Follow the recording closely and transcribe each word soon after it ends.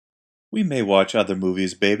We may watch other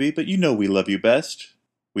movies, baby, but you know we love you best.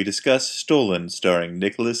 We discuss Stolen, starring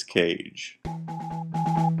Nicolas Cage.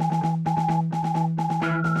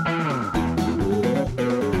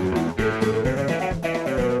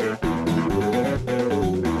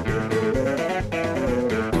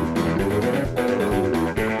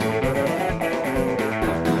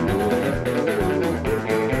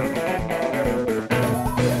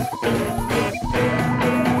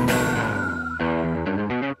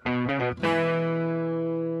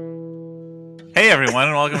 Hey everyone,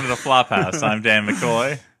 and welcome to the Flophouse. I'm Dan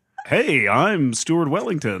McCoy. Hey, I'm Stuart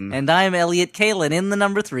Wellington. And I'm Elliot Kalin in the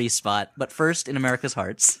number 3 spot, but first in America's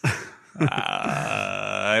hearts.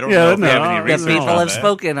 I don't know if we have any The research people on have that.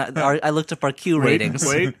 spoken. I looked up our Q ratings.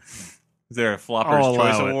 Wait. Is there a Floppers I'll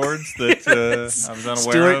Choice allow it. Awards that I was unaware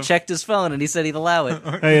Stuart of? checked his phone and he said he'd allow it.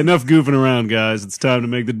 Hey, enough goofing around, guys. It's time to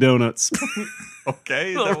make the donuts.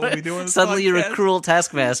 Okay, is that what we do on this Suddenly you're a podcast? cruel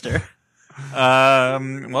taskmaster.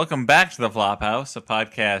 Welcome back to the Flophouse, a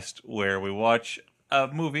podcast where we watch a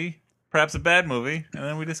movie, perhaps a bad movie, and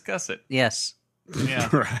then we discuss it. Yes. Yeah,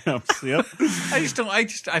 Perhaps. Yep. I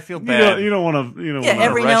feel You bad. don't want to. You don't Yeah, want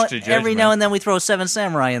every rush to now judgment. and then we throw Seven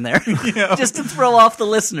Samurai in there. Yeah. Just to throw off the the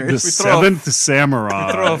listeners. throw- seventh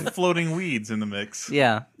samurai. Throw floating weeds in the mix.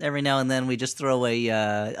 Yeah, every now and then we just throw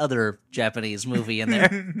a other Japanese movie in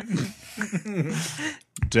there.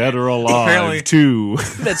 Dead or Alive Apparently- 2.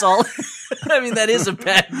 That's all. I mean, that is a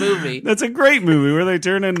bad movie. That's a great movie where they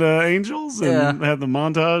turn into angels and Yeah. have the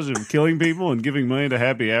montage of killing people and giving money to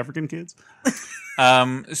happy African kids.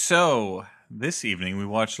 So this evening we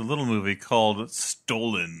watched a little movie called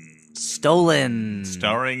Stolen, Stolen.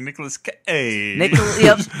 starring Nicolas Cage.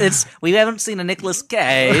 Yep, we haven't seen a Nicolas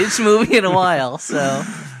Cage movie in a while, so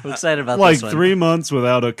we're excited about Like this one. 3 months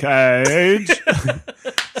without a cage.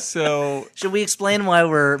 So Should we explain why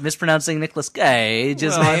we're mispronouncing Nicolas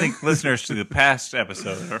Cage's well, I name? think listeners to the past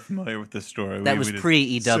episode are familiar with this story. That was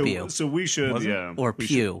pre-EW. So we should, Was it? yeah. or we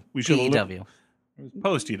Pew. We should PEW.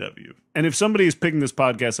 post EW. And if somebody is picking this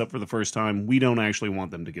podcast up for the first time, we don't actually want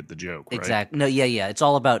them to get the joke, right? Exactly. No, yeah. It's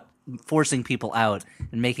all about forcing people out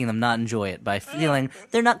and making them not enjoy it by feeling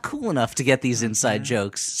they're not cool enough to get these inside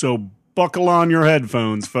jokes. So buckle on your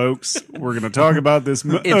headphones, folks. We're going to talk about this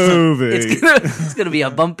movie. It's gonna be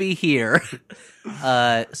a bumpy here.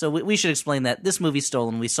 So we should explain that this movie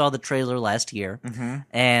Stolen. We saw the trailer last year,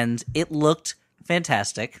 and it looked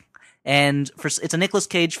fantastic. And it's a Nicolas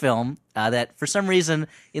Cage film that, for some reason,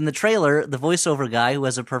 in the trailer, the voiceover guy, who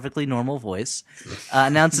has a perfectly normal voice,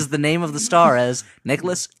 announces the name of the star as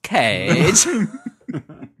Nicolas Cage.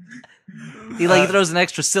 He throws an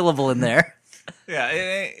extra syllable in there. Yeah,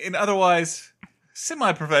 in otherwise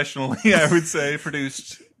semi-professionally, I would say,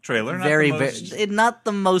 produced trailer. Not Very, the most, not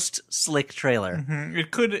the most slick trailer.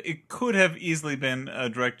 It could have easily been a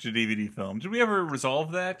direct-to-DVD film. Did we ever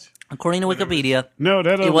resolve that? According to Wikipedia, No,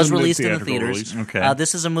 that it was limited released in the theatrical theaters. release. Okay.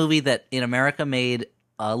 This is a movie that in America made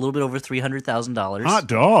a little bit over $300,000. Hot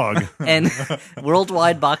dog. And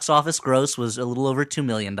worldwide box office gross was a little over $2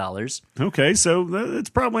 million. Okay, so it's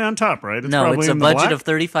probably on top, right? No, probably it's a in the budget black? of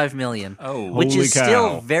 $35 million. Oh. Which Holy is cow.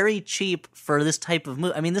 still very cheap for this type of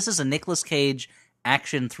movie. I mean, this is a Nicolas Cage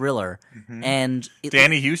action thriller, and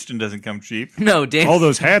Danny Houston doesn't come cheap. No, all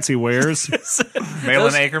those hats he wears.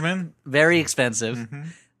 Malin Ackerman. very expensive.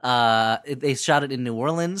 They shot it in New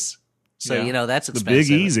Orleans, so Yeah. that's The expensive.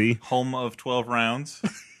 Big Easy. Home of 12 Rounds,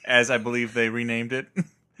 as I believe they renamed it.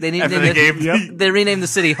 They After named they gave Yep. they renamed the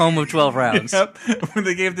city Home of 12 Rounds. Yep, when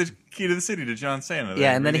they gave the key to the city to John Cena. they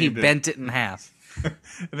Yeah, and then he renamed it. bent it in half.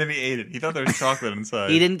 And then he ate it. He thought there was chocolate inside.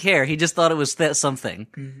 He didn't care. He just thought it was something.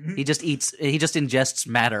 He just ingests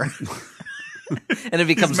matter. And it He's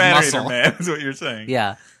becomes matter muscle. eater, man. Is what you're saying.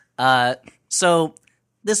 Yeah. So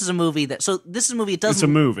this is a movie it doesn't It's a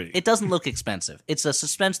movie. It doesn't look expensive. It's a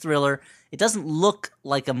suspense thriller. It doesn't look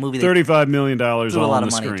like a movie that $35 million threw a all lot on of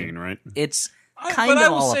the money screen, right? it's But kind I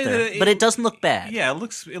of will all up say there. that But it doesn't look bad. Yeah, it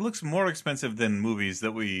looks more expensive than movies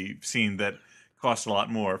that we've seen that cost a lot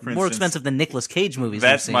more. For More instance, expensive than Nicolas Cage movies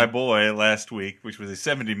That's we've seen. My Boy last week, which was a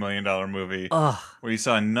 $70 million movie where you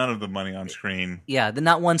saw none of the money on screen. Yeah,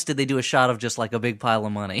 not once did they do a shot of just like a big pile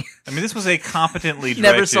of money. I mean, this was a competently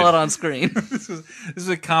directed... Never saw it on screen. This is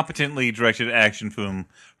a competently directed action film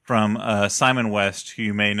from Simon West, who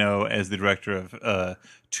you may know as the director of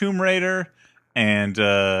Tomb Raider and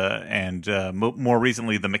more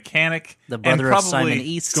recently The Mechanic. The brother and of Simon probably-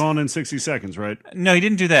 East. Gone in 60 seconds, right? No, he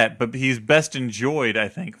didn't do that, but he's best enjoyed, I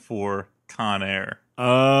think, for Con Air.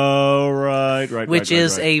 Oh, right. Which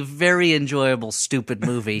is a very enjoyable, stupid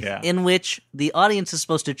movie Yeah. in which the audience is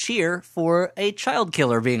supposed to cheer for a child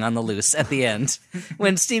killer being on the loose at the end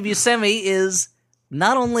when Steve Buscemi is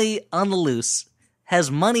not only on the loose, has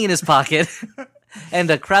money in his pocket, and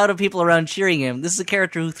a crowd of people around cheering him. This is a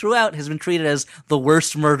character who throughout has been treated as the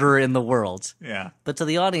worst murderer in the world. Yeah. But to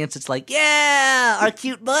the audience, it's like, yeah, our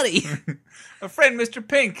cute buddy. A friend, Mr.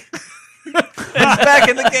 Pink. He's back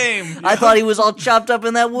in the game. I thought he was all chopped up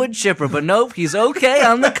in that wood chipper, but nope, he's okay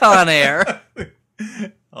on the Con Air.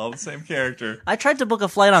 All the same character. I tried to book a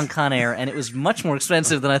flight on Con Air, and it was much more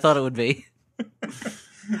expensive than I thought it would be.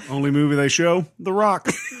 Only movie they show, The Rock.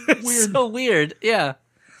 Weird. So weird, yeah.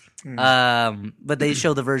 But they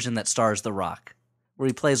show the version that stars The Rock, where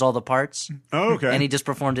he plays all the parts, Oh, okay. and he just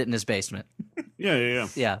performed it in his basement. Yeah.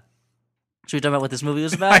 Yeah. Should we talk about what this movie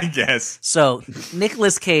was I about? guess. So,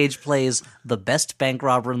 Nicolas Cage plays the best bank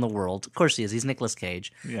robber in the world. Of course he is. He's Nicolas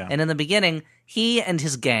Cage. Yeah. And in the beginning, he and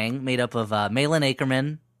his gang, made up of Malin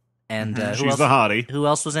Akerman, and who She's else? the hottie. Who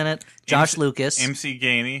else was in it? Josh Lucas. MC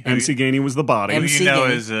Gainey. MC Gainey was the body. Who MC you know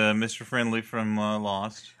Gainey. is Mr. Friendly from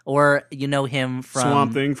Lost. Or you know him from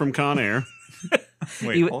Swamp Thing from Con Air.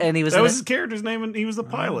 Wait, He, hold- and he was That in was it- his character's name, and he was the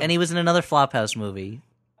pilot. and he was in another Flophouse movie.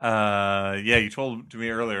 yeah, you told to me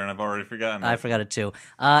earlier, and I've already forgotten. I forgot it too.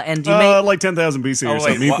 And you may like 10,000 BC Oh, or wait,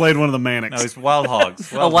 something. He what- played one of the Mannix. No, it's Wild Hogs.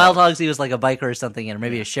 Wild Hogs. He was like a biker or something, or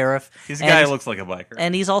maybe a sheriff. He's a guy And- who looks like a biker.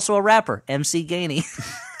 and he's also a rapper, MC Gainey.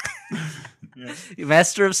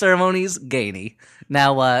 Master of Ceremonies, Gainey.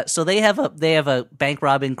 Now, so they have a bank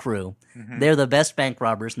robbing crew. They're the best bank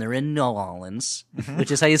robbers, and they're in New Orleans,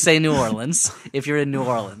 which is how you say New Orleans if you're in New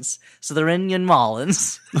Orleans. So they're in New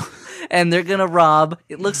Orleans, and they're gonna rob.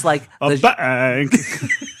 It looks like a bank.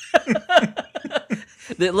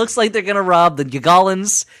 It looks like they're going to rob the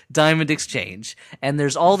Gagolins Diamond Exchange. And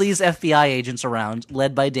there's all these FBI agents around,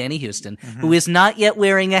 led by Danny Houston, who is not yet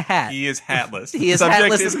wearing a hat. He is hatless. He is Subject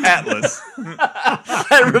hatless. is hatless.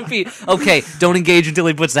 I repeat. Okay, don't engage until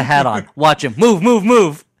he puts the hat on. Watch him. Move, move,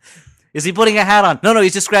 move. Is he putting a hat on? No,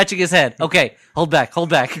 he's just scratching his head. Okay, hold back.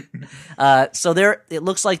 So it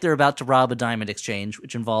looks like they're about to rob a diamond exchange,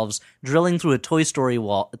 which involves drilling through a Toy Story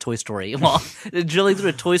wall, drilling through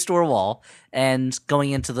a toy store wall, and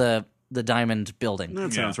going into the diamond building.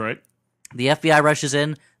 That sounds right. The FBI rushes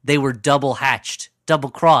in. They were double hatched, double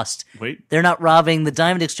crossed. Wait. They're not robbing the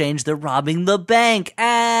diamond exchange. They're robbing the bank.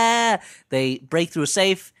 They break through a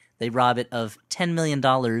safe. They rob it of $10 million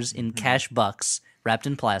in cash bucks wrapped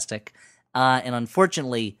in plastic. And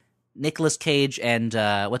unfortunately, Nicolas Cage and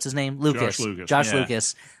what's his name? Lucas. Josh Yeah.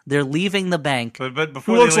 Lucas. They're leaving the bank. But Who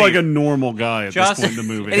before looks they like leave, a normal guy at Josh- this point in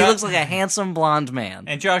the movie. And he looks like a handsome blonde man.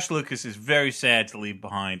 and Josh Lucas is very sad to leave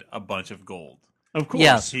behind a bunch of gold. Of course.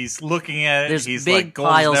 Yes. He's looking at it. There's he's big like, gold's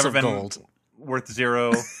piles never of been gold. worth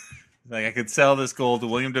zero. Like, I could sell this gold to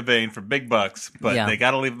William Devane for big bucks, but Yeah. they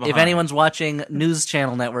got to leave it behind. If anyone's watching news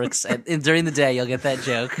channel networks during the day, you'll get that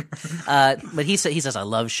joke. But he says, "I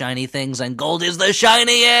love shiny things, and gold is the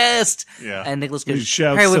shiniest." Yeah. And Nicholas He goes,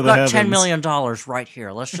 shouts "Hey, to we've the got $10 heavens. million right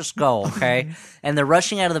here. Let's just go, okay?" And they're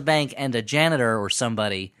rushing out of the bank, and a janitor or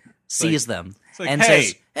somebody sees them like, and "Hey."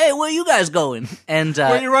 says, "Hey, where you guys going?" And where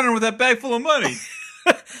are you running with that bag full of money?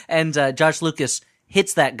 and Josh Lucas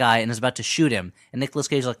hits that guy and is about to shoot him. And Nicolas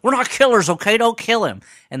Cage is like, "We're not killers, okay? Don't kill him."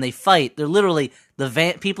 And they fight. They're literally,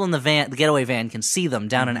 people in the getaway van can see them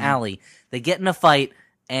down an alley. They get in a fight,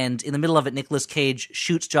 and in the middle of it, Nicolas Cage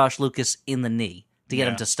shoots Josh Lucas in the knee to get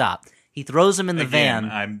him Yeah. to stop. He throws him in the Again,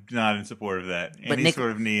 van. I'm not in support of that. But Any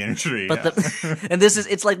sort of knee injury. But yeah. and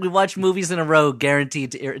it's like we watch movies in a row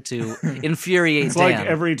guaranteed to infuriate It's Dan. like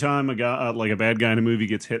every time a guy, like a bad guy in a movie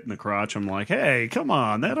gets hit in the crotch, I'm like, "Hey, come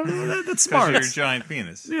on, that's 'Cause smart." you're a giant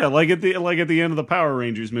penis. Yeah, like at the end of the Power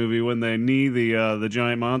Rangers movie when they knee the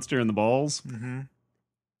giant monster in the balls.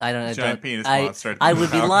 I don't know. Giant penis I, monster. I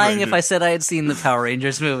would be Power lying if Rangers. I said I had seen the Power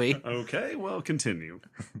Rangers movie. Okay, well, continue.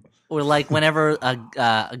 Or like whenever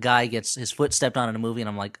a guy gets his foot stepped on in a movie, and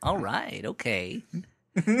I'm like, all right, okay,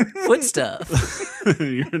 foot stuff.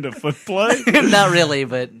 You're into foot play. Not really,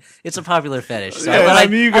 but it's a popular fetish. So Yeah, I I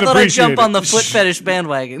mean, you thought, can I'd appreciate jump it. on the foot fetish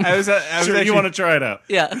bandwagon. I was Sure, actually, you want to try it out?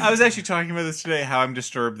 Yeah, I was actually talking about this today. How I'm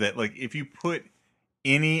disturbed that like if you put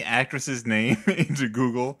any actress's name into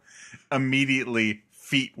Google, immediately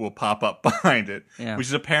feet will pop up behind it, Yeah. which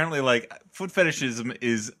is apparently like foot fetishism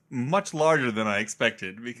is much larger than I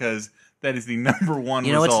expected because that is the number one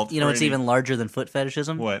you know result. what's for any- even larger than foot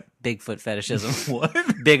fetishism? What? Bigfoot fetishism. What?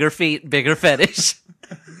 Bigger feet, bigger fetish.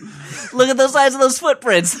 Look at the size of those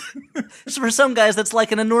footprints. So for some guys, that's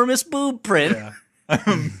like an enormous boob print.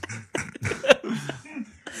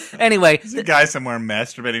 Anyway, There's a guy somewhere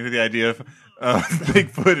masturbating to the idea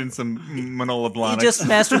Bigfoot and some Manola He Blahnik. just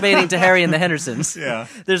masturbating to Harry and the Hendersons. Yeah.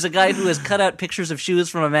 There's a guy who has cut out pictures of shoes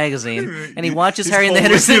from a magazine, and he watches He's Harry and the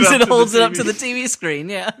holding it Hendersons up and to the holds it up TV. to the TV screen.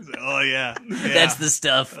 Yeah. Oh, yeah. That's the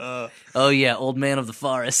stuff. Oh yeah, old man of the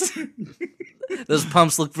forest. Those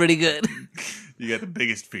pumps look pretty good. You got the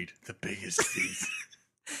biggest feet. The biggest feet.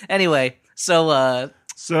 Anyway, so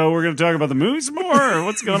So we're going to talk about the movie some more, or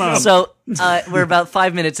what's going on? we're about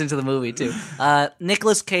 5 minutes into the movie too.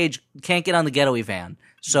 Nicolas Cage can't get on the getaway van,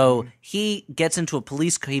 so he gets into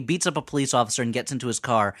he beats up a police officer and gets into his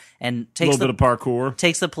car and a little bit of parkour.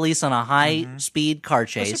 takes the police on a high speed car A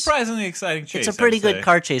chase. surprisingly exciting chase. It's a pretty I would good say.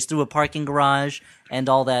 car chase through a parking garage and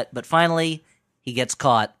all that. But finally, he gets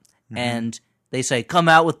caught, and they say, "Come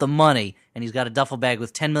out with the money." And he's got a duffel bag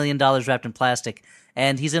with $10 million wrapped in plastic.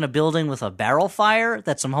 And he's in a building with a barrel fire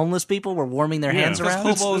that some homeless people were warming their hands Because around.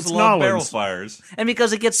 hobos It's love Nolans. barrel fires. And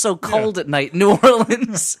because it gets so cold at night, New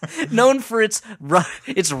Orleans, known for its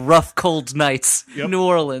rough, cold nights, Yep. New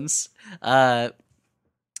Orleans. He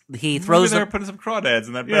Maybe throws they're the putting some crawdads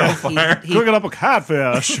in that Yeah. barrel fire. Cooking up a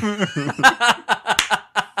catfish.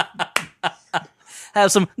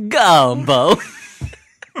 have some gumbo.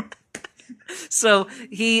 So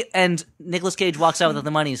he and Nicolas Cage walks out with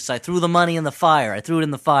the money. He says, "I threw the money in the fire. I threw it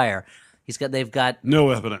in the fire." They've got No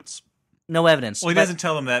evidence. no evidence. Well, he But- doesn't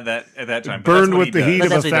tell them that at that time. but Burned that's what with he the does. heat But of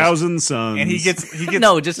that's a what he does. thousand suns. And he gets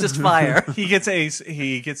no, just fire. he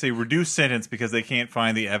gets a reduced sentence because they can't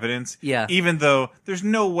find the evidence. Yeah. Even though there's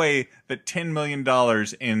no way that $10 million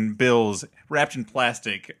in bills wrapped in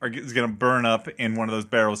plastic is going to burn up in one of those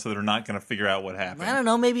barrels, so they're not going to figure out what happened. I don't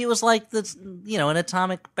know. Maybe it was like an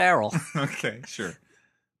atomic barrel. Okay, sure.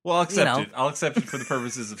 Well, I'll accept know. it. I'll accept it for the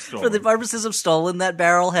purposes of stolen. For the purposes of stolen, that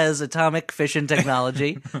barrel has atomic fission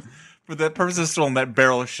technology. For the purposes of stolen, that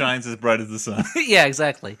barrel shines as bright as the sun. Yeah,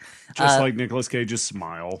 exactly. Just like Nicolas Cage's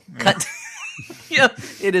smile. Cut. Yeah,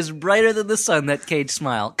 it is brighter than the sun, that Cage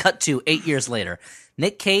smile. Cut to 8 years later.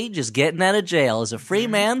 Nick Cage is getting out of jail as a free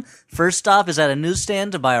man. First stop is at a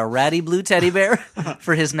newsstand to buy a ratty blue teddy bear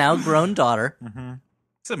for his now grown daughter.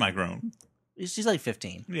 Semi-grown. She's like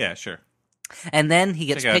 15. Yeah, sure. And then he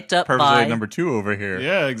gets Check out picked up Pervasade by... number 2 over here.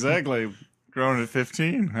 Yeah, exactly. Grown at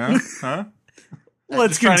 15, huh? Huh?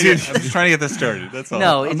 Let's I'm continue. just trying to get this started. That's all.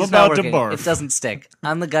 No, it's I'm just about not to working. barf. It doesn't stick.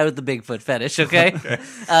 I'm the guy with the Bigfoot fetish, okay?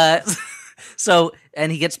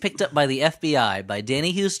 And he gets picked up by the FBI, by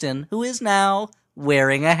Danny Houston, who is now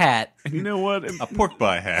wearing a hat. And you know what? A pork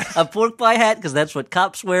pie hat. A pork pie hat, because that's what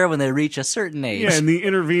cops wear when they reach a certain age. Yeah, in the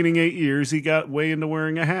intervening 8 years, he got way into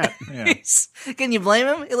wearing a hat. Yeah. Can you blame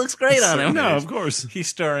him? It looks great on him. No, of course. He's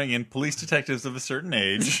starring in Police Detectives of a Certain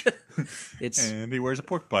Age, It's and he wears a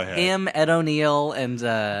pork pie hat. him, Ed O'Neill, and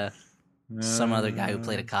some other guy who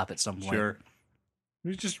played a cop at some point. Sure.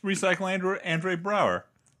 He's just recycling Andre Braugher.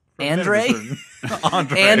 From Andre? Henderson.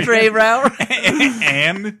 Andre. Andre Brower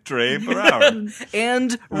Andre Braugher.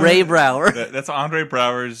 and Ray Brower. That's Andre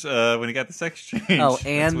Braugher's when he got the sex change. Oh,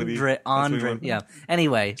 That's what he Andre. went- Yeah.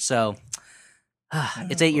 Anyway, so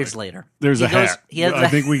it's 8 years later. There's He a goes- hat. he has I the-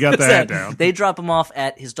 think we got the hat down. They drop him off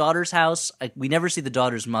at his daughter's house. We never see the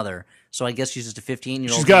daughter's mother, so I guess she's just a 15-year-old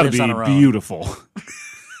She's who got to lives be on her own. beautiful.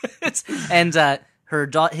 And her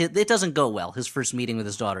daughter, it doesn't go well. His first meeting with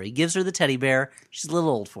his daughter, he gives her the teddy bear. She's a little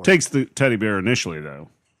old for it. Takes the teddy bear initially, though.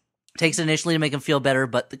 Takes it initially to make him feel better,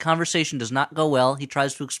 but the conversation does not go well. He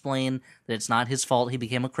tries to explain that it's not his fault he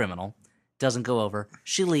became a criminal. Doesn't go over.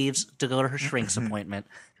 She leaves to go to her shrink's appointment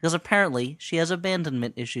because apparently she has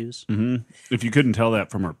abandonment issues. If you couldn't tell that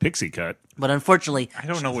from her pixie cut. But unfortunately, I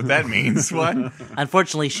don't know what that means. What?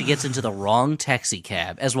 she gets into the wrong taxi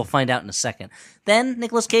cab, as we'll find out in a second. Then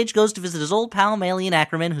Nicolas Cage goes to visit his old pal Malin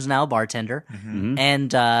Ackerman, who's now a bartender,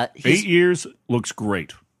 and 8 years looks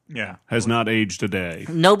great. Yeah. Has not aged a day.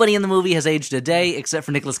 nobody in the movie has aged a day except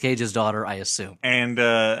for Nicolas Cage's daughter, I assume. And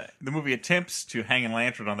the movie attempts to hang a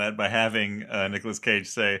lantern on that by having Nicolas Cage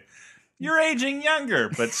say, "You're aging younger,"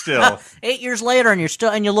 but still, 8 years later,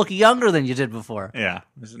 and you look younger than you did before. yeah.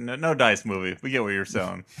 There's no dice movie. We get what you're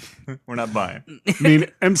selling. We're not buying. I mean,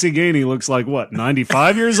 MC Gainey looks like, what,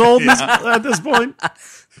 95 years old at this point?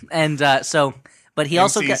 And but he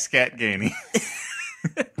also MC got Scat Gainey.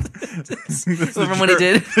 from when he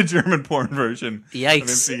did. the German porn version Yikes. of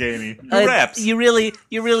MC Gainey. Who raps. You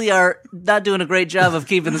really are not doing a great job of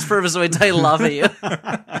keeping this Pervisoid title off of you.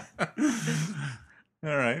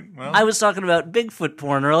 All right. Well, I was talking about Bigfoot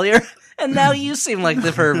porn earlier, and now you seem like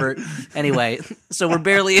the pervert. Anyway, so we're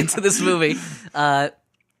barely into this movie.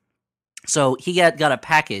 So he got a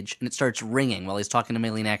package, and it starts ringing while he's talking to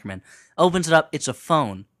Malin Ackerman. Opens it up. It's a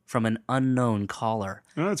phone from an unknown caller.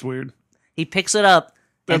 Oh, that's weird. He picks it up.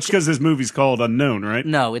 That's because this movie's called Unknown, right?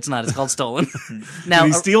 No, it's not. It's called Stolen. Did Now,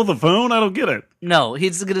 he steal the phone? I don't get it. no,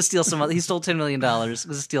 he's going to steal some other. He stole $10 million. He's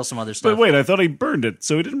going to steal some other stuff. But wait, I thought he burned it,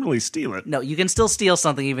 so he didn't really steal it. No, you can still steal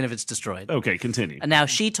something even if it's destroyed. Okay, continue. And now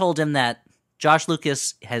she told him that Josh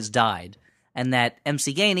Lucas has died and that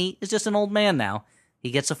MC Gainey is just an old man now.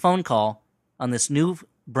 He gets a phone call on this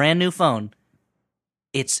brand new phone.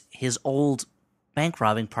 It's his old bank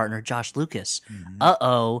robbing partner, Josh Lucas.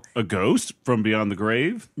 Uh-oh. A ghost from beyond the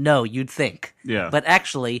grave? No, you'd think. Yeah. But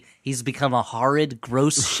actually, he's become a horrid,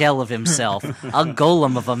 gross shell of himself. A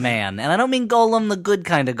golem of a man. And I don't mean golem the good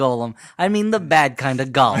kind of golem. I mean the bad kind of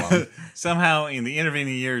golem. Somehow, in the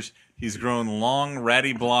intervening years, he's grown long,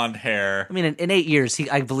 ratty blonde hair. I mean, in 8 years,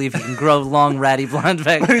 I believe he can grow long, ratty blonde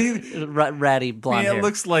ratty blonde Yeah, hair. it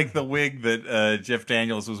looks like the wig that Jeff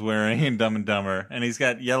Daniels was wearing in Dumb and Dumber, and he's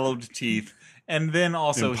got yellowed teeth. And then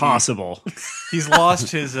also Impossible. he's lost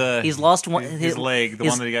his He's lost his leg, the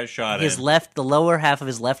one that he got shot his in. the lower half of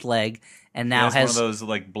his left leg, and now He has one of those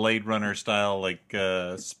like Blade Runner style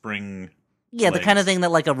spring. the legs. kind of thing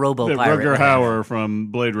that like a robo That pirate. Rutger would have. Hauer from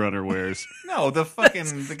Blade Runner wears. No, the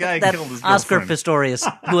guy That killed his Oscar girlfriend.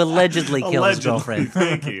 Pistorius, who allegedly killed his Allegedly. girlfriend.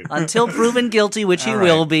 Thank you. Until proven guilty, which he All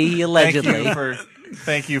will right. be, he allegedly.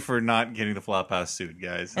 Thank you for not getting the Flophouse suit,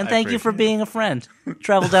 guys. And I thank you for appreciate it. being a friend.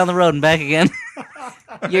 Travel down the road and back again.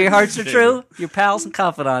 Your hearts are true. Your pals and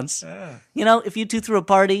confidants. You know, if you two threw a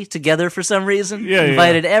party together for some reason, Yeah,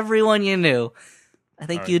 invited everyone you knew, I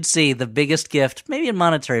think you'd see the biggest gift, maybe in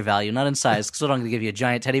monetary value, not in size, because I'm going to give you a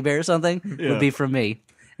giant teddy bear or something, Yeah. would be from me.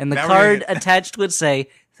 And the Now we're card gonna attached would say,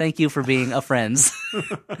 "Thank you for being a friends."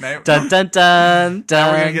 Now- Dun dun dun dun.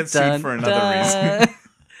 Now we're gonna get sued dun, for another dun.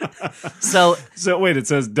 So, So wait, it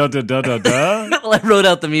says da da da da da. well, I wrote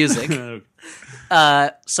out the music.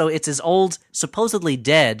 So it's his old, supposedly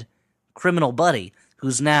dead criminal buddy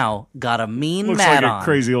who's now got a mean Looks mat like on. a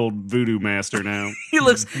crazy old voodoo master now. He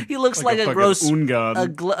looks like a fucking gross,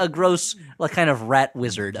 Ungod. a gross, like kind of rat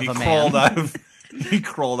wizard of He a crawled man. he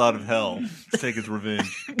crawled out of hell to take his revenge.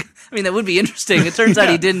 I mean, that would be interesting. It turns out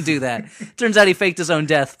he didn't do that. Turns out he faked his own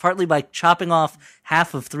death, partly by chopping off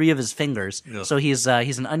half of 3 of his fingers. Yeah. So he's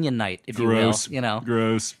an onion knight, if Gross. you will. You know,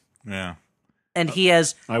 Gross. Yeah. and he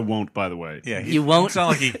has. I won't, by the way. Yeah. You won't? It's not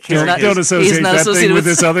like he He's carried not- Don't his, associate he's not that thing associated with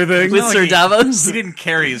with- this other thing. with not Sir like Davos. He didn't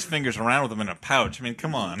carry his fingers around with him in a pouch. I mean,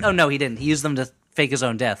 come on. Oh no, he didn't. He used them to fake his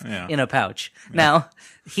own death Yeah. in a pouch. Now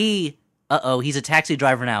he's a taxi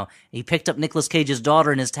driver now. He picked up Nicolas Cage's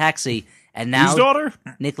daughter in his taxi, and now Whose daughter?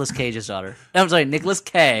 Nicolas Cage's daughter. No, I'm sorry, Nicolas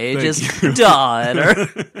Cage's Thank daughter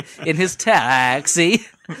in his taxi,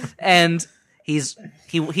 and he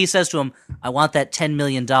says to him, "I want that $10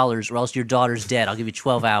 million, or else your daughter's dead. I'll give you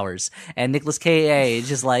 12 hours." And Nicolas Cage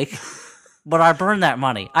is like, "But I burned that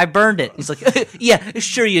money. I burned it." He's like, "Yeah,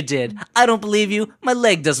 sure you did. I don't believe you. My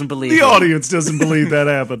leg doesn't believe The you. audience doesn't believe that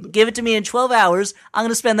happened. Give it to me in 12 hours. I'm going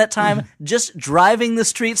to spend that time just driving the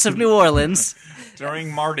streets of New Orleans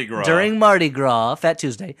During Mardi Gras. during Mardi Gras, Fat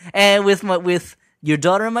Tuesday, and with your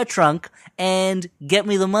daughter in my trunk, and get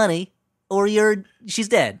me the money, or she's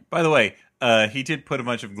dead." By the way, he did put a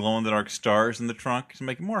bunch of glow-in-the-dark stars in the trunk to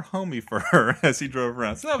make it more homey for her as he drove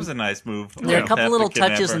around. So that was a nice move. There are a couple little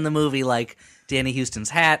touches in the movie, like Danny Houston's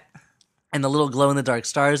hat and the little glow-in-the-dark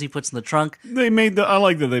stars he puts in the trunk. I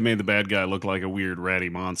like that they made the bad guy look like a weird ratty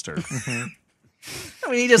monster. I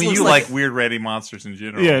mean, he just looks you like like weird ratty monsters in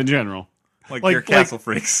general. Yeah, in general. Like like- your castle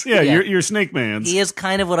freaks. Yeah, Yeah. You're Snake Man's. he is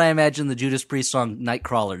kind of what I imagine the Judas Priest song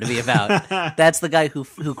 "Nightcrawler" to be about. That's the guy who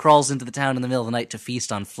crawls into the town in the middle of the night to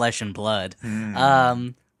feast on flesh and blood.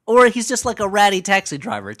 Or he's just like a ratty taxi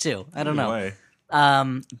driver too. I don't know. Way.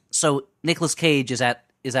 So Nicolas Cage is at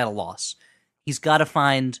a loss. He's got to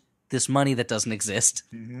find this money that doesn't exist.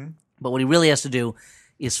 But what he really has to do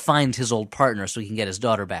is find his old partner so he can get his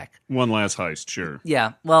daughter back. One last heist, sure.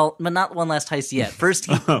 Yeah, well, but not one last heist yet. First,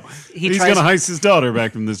 he He's tries. going to heist his daughter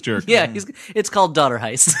back from this jerk. Yeah, it's called Daughter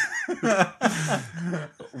Heist.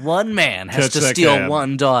 One man has Catch to that steal cab.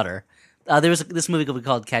 one daughter. There was this movie could be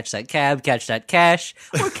called Catch That Cab, Catch That Cash,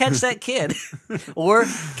 or Catch That Kid, or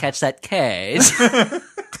Catch That Cage.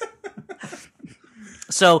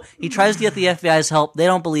 So he tries to get the FBI's help. They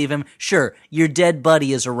don't believe him. Sure, your dead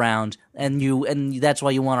buddy is around, and that's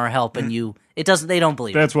why you want our help. And they don't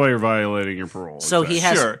believe him. That's why you're violating your parole. So he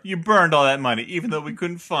has. Sure, you burned all that money, even though we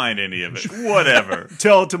couldn't find any of it. Whatever.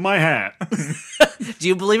 Tell it to my hat. Do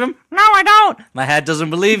you believe him? No, I don't. My hat doesn't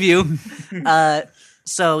believe you.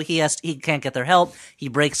 So he can't get their help. He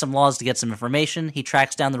breaks some laws to get some information. He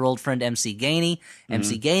tracks down their old friend MC Gainey.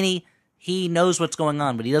 MC Gainey, he knows what's going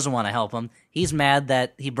on, but he doesn't want to help him. He's mad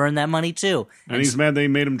that he burned that money too. And he's mad they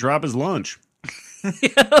made him drop his lunch.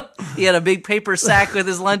 He had a big paper sack with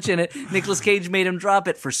his lunch in it. Nicolas Cage made him drop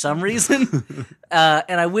it for some reason.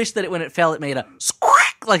 And I wish that when it fell, it made a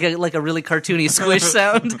squawk, like a really cartoony squish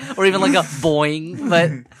sound, or even like a boing.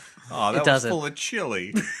 But Oh, that it was doesn't. full of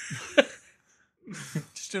chili.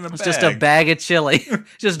 Just in a It's bag. just a bag of chili,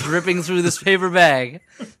 just dripping through this paper bag.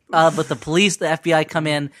 But the police, the FBI come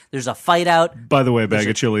in. There's a fight out. By the way, a bag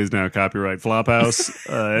of chili is now copyright Flophouse.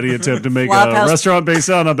 Any attempt to make Flophouse- a restaurant based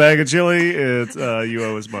on a bag of chili, it's you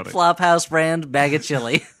owe us money. Flophouse brand bag of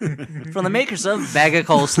chili from the makers of Bag of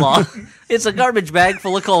Coleslaw. It's a garbage bag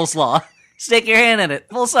full of coleslaw. Stick your hand in it,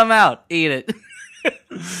 pull some out, eat it.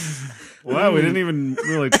 Wow, we didn't even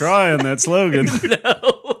really try on that slogan.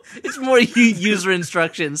 No, it's more user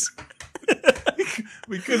instructions.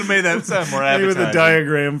 We could have made that sound more Maybe with appetizing. a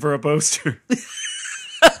diagram for a poster.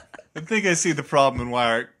 I think I see the problem in why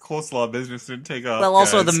our coleslaw business didn't take off. Well,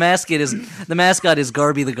 also guys. the mascot is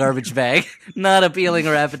Garby the garbage bag, not appealing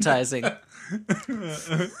or appetizing.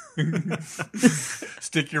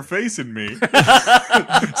 Stick your face in me.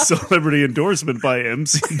 Celebrity endorsement by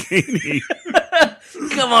MC Gainey.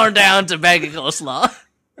 Come on down to Bag of Coleslaw.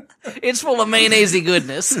 It's full of mayonnaise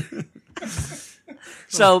goodness.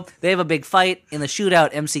 So they have a big fight. In the shootout,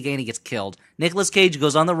 MC Gainey gets killed. Nicolas Cage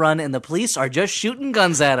goes on the run, and the police are just shooting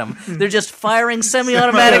guns at him. They're just firing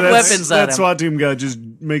semi-automatic weapons at That him. SWAT team guy just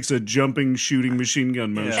makes a jumping, shooting machine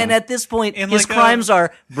gun motion. And at this point, And his like crimes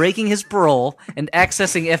are breaking his parole and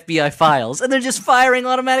accessing FBI files, and they're just firing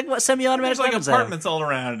semi-automatic There's like weapons at him. apartments all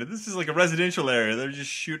around it. This is like a residential area. They're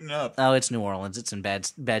just shooting up. Oh, it's New Orleans. It's in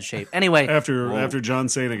bad shape. Anyway, After John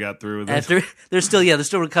Cena got through with it. they're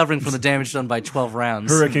still recovering from the damage done by 12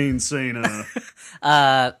 rounds. Hurricane Cena.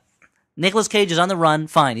 Nicolas Cage is on the run.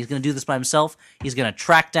 Fine, he's going to do this by himself. He's going to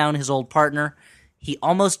track down his old partner. He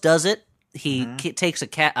almost does it. He takes a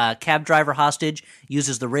cab driver hostage,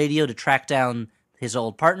 uses the radio to track down his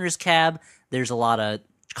old partner's cab. There's a lot of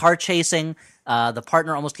car chasing. The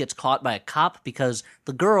partner almost gets caught by a cop because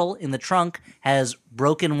the girl in the trunk has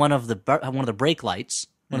broken one of the brake lights,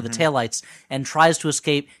 one of the taillights, and tries to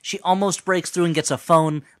escape. She almost breaks through and gets a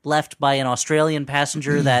phone left by an Australian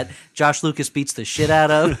passenger that Josh Lucas beats the shit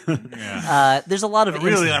out of. There's a lot of A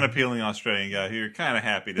really unappealing Australian guy who you're kind of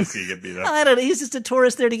happy to see get beat up. I don't know. He's just a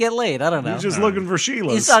tourist there to get laid. I don't know. He's just looking for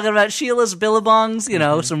Sheila's. He's talking about Sheila's,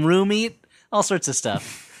 billabongs, some room meat, all sorts of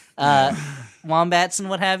stuff. Wombats and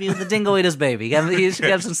what have you. The dingo ate his baby. He should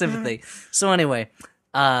have some sympathy. So anyway,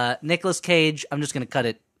 Nicolas Cage, I'm just going to cut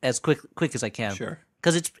it as quick as I can. Sure.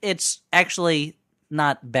 Because it's actually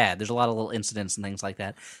not bad. There's a lot of little incidents and things like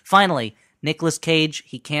that. Finally, Nicolas Cage,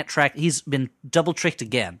 he's been double tricked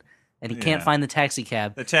again. And he can't find the taxi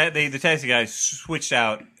cab. The taxi guy switched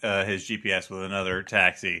out his GPS with another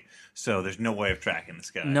taxi, so there's no way of tracking this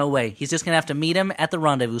guy. No way. He's just going to have to meet him at the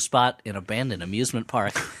rendezvous spot in an abandoned amusement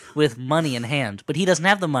park with money in hand. But he doesn't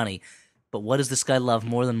have the money. But what does this guy love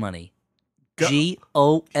more than money? Gold.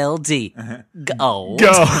 Gold.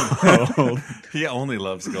 Go. He only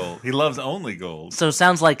loves gold. He loves only gold. So it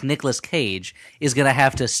sounds like Nicolas Cage is going to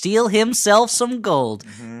have to steal himself some gold.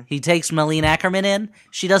 He takes Malene Ackerman in.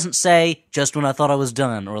 She doesn't say, just when I thought I was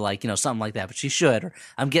done, or something like that, but she should. Or,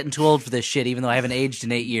 I'm getting too old for this shit, even though I haven't aged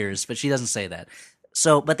in 8 years, but she doesn't say that.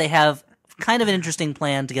 But they have kind of an interesting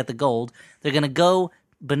plan to get the gold. They're going to go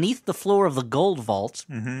beneath the floor of the gold vault,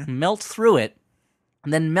 melt through it,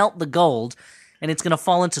 and then melt the gold, and it's going to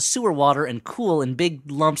fall into sewer water and cool in big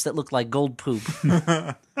lumps that look like gold poop.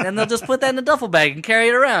 And they'll just put that in a duffel bag and carry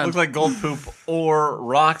it around. Looks like gold poop or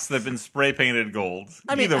rocks that have been spray painted gold.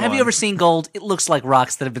 I mean, Either have one. you ever seen gold? It looks like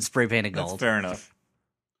rocks that have been spray painted That's gold. fair enough.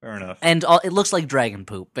 Fair enough. And it looks like dragon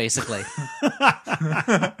poop, basically.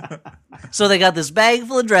 So they got this bag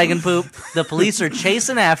full of dragon poop. The police are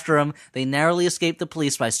chasing after them. They narrowly escape the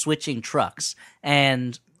police by switching trucks.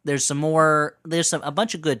 And there's a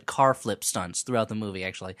bunch of good car flip stunts throughout the movie,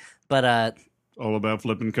 actually. But All about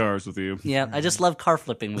flipping cars with you. yeah, I just love car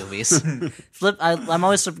flipping movies. I'm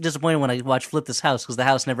always so disappointed when I watch Flip This House because the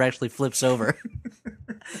house never actually flips over.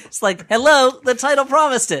 It's like, hello, the title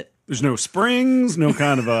promised it. There's no springs, no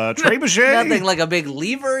kind of a trebuchet. Nothing like a big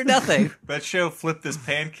lever, nothing. That show, Flip This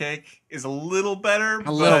Pancake, is a little better.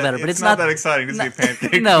 But it's not that exciting to see a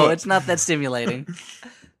pancake. No, flip. it's not that stimulating.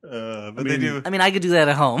 But they do. I mean, I could do that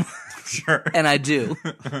at home, Sure. and I do.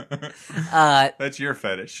 That's your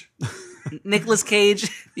fetish. Nicolas Cage,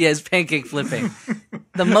 is pancake flipping.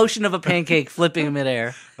 The motion of a pancake flipping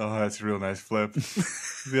midair. Oh, that's a real nice flip.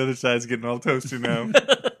 The other side's getting all toasty now.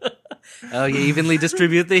 Oh, you evenly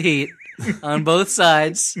distribute the heat on both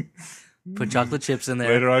sides. Put chocolate chips in there.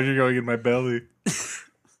 Later on, you're going in my belly.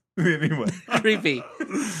 Anyway. Creepy.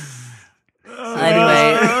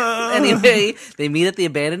 Anyway, Anyway, they meet at the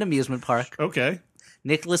abandoned amusement park. Okay.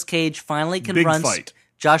 Nicolas Cage finally confronts fight.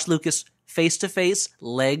 Josh Lucas face to face,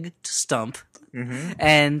 leg to stump,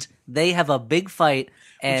 and they have a big fight.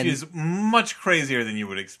 And Which is much crazier than you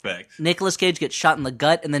would expect. Nicolas Cage gets shot in the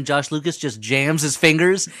gut, and then Josh Lucas just jams his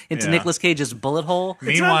fingers into Yeah. Nicolas Cage's bullet hole.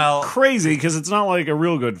 Meanwhile, Crazy because it's not like a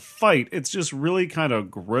real good fight. It's just really kind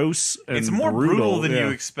of gross and it's more brutal than yeah. you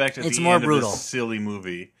expect at It's the more end brutal. of this silly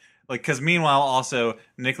movie. Like, because meanwhile, also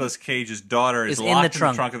Nicolas Cage's daughter is Is in the locked in the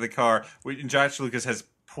trunk. trunk of the car, and Josh Lucas has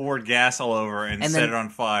poured gas all over and And set then it on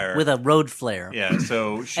fire With a road flare. Yeah,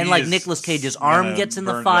 so she And like is Nicolas Cage's arm gonna gets in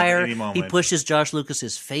the burn up fire, at any he moment. pushes Josh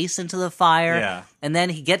Lucas's face into the fire, Yeah. and then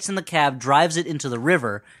he gets in the cab, drives it into the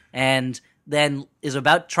river, and then is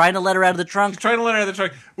about trying to let her out of the trunk. trying to let her out of the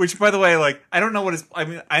truck. Which, by the way, like I don't know what his. I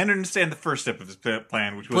mean, I understand the first step of his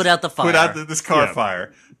plan, which was Put out the fire. Put out this car Yeah.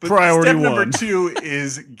 fire. But Priority step number one. 2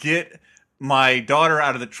 is get my daughter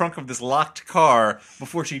out of the trunk of this locked car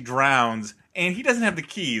before she drowns. And he doesn't have the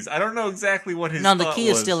keys. I don't know exactly what his. No, the thought key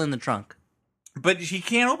is was, still in the trunk. but he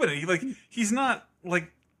can't open it. He's not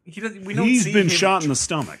like he doesn't. We don't He's see been him shot in the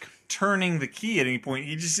stomach. turning the key at any point.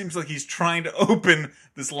 He just seems like he's trying to open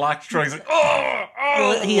this locked trunk. He's like, oh,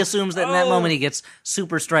 Well, he assumes that in that moment he gets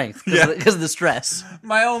super strength Yeah. because of the stress.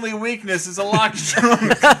 my only weakness is a locked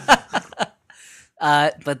trunk.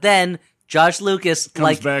 But then Josh Lucas,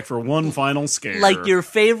 Comes back for one final scare. like your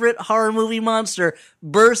favorite horror movie monster,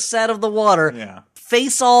 bursts out of the water. Yeah.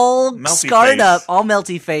 Face all Melty scarred face. up, all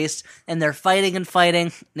melty faced, and they're fighting and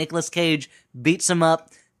fighting. Nicolas Cage beats him up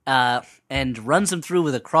and runs him through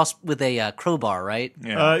with a crowbar, right?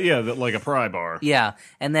 Yeah. like a pry bar. Yeah,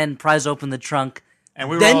 and then pries open the trunk. And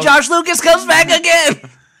we were Then all, Josh Lucas comes back again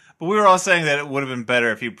but we were all saying that it would have been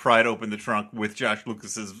better if he pried open the trunk with Josh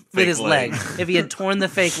Lucas's fake with his leg. If he had torn the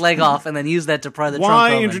fake leg off and then used that to pry the trunk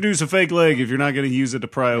Why open. introduce a fake leg if you're not going to use it to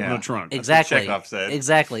pry open Yeah. a trunk? Exactly. Chekhov said.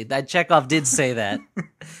 Exactly. That Chekhov did say that.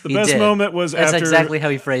 The best moment was That's after exactly how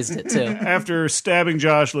he phrased it too. after stabbing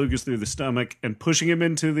Josh Lucas through the stomach and pushing him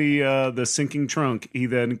into the sinking trunk. He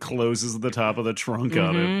then closes the top of the trunk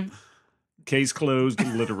on Mm-hmm. him. Case closed,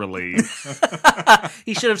 literally.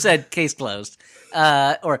 He should have said case closed.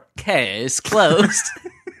 Or case closed.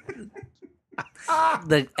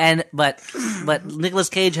 But Nicolas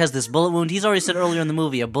Cage has this bullet wound. He's already said earlier in the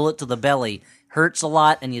movie, a bullet to the belly hurts a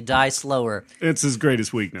lot and you die slower. It's his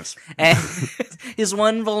greatest weakness. And his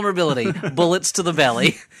one vulnerability, bullets to the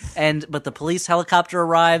belly. But the police helicopter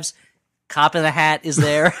arrives. Cop in a hat is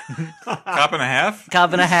there. Cop and a half?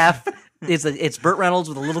 Cop in a half. It's Burt Reynolds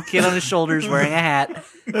with a little kid on his shoulders wearing a hat.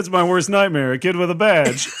 That's my worst nightmare. A kid with a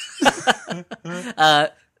badge.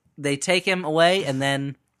 They take him away, and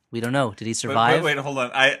then we don't know. Did he But survive? wait, hold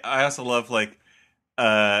on. I also love, like,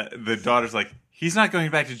 the daughter's like, he's not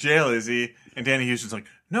going back to jail, is he? And Danny Houston's like,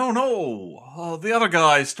 no, the other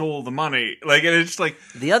guy stole the money. Like, and it's like,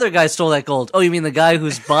 The other guy stole that gold. Oh, you mean the guy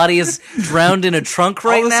whose body is drowned in a trunk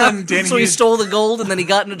right All of a now? sudden, Danny So he Houston- stole the gold, and then he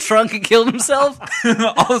got in a trunk and killed himself?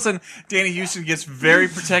 all of a sudden, Danny Houston gets very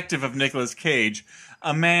protective of Nicolas Cage,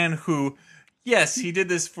 a man who, yes, he did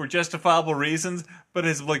this for justifiable reasons, but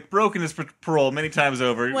has like broken his parole many times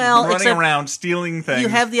over. Well, running except around, stealing things. You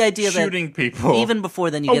have the idea that shooting people. even before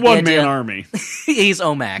then, you A get the one-man idea... army. He's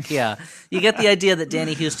OMAC, yeah. You get the idea that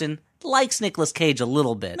Danny Houston likes Nicolas Cage a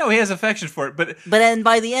little bit. no, he has affection for it, but But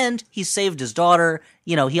by the end, he saved his daughter.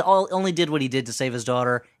 You know, he only did what he did to save his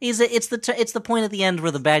daughter. It's the point at the end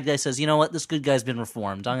where the bad guy says, "You know what? This good guy's been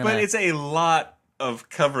reformed. I'm gonna." but it's a lot of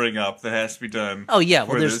covering up that has to be done. Oh yeah,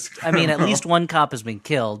 for well, there's. this I mean, at criminal. least one cop has been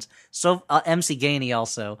killed. So MC Gainey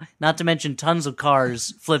also. Not to mention tons of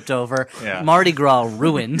cars flipped over. Yeah. Mardi Gras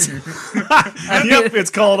ruined. Yep, it's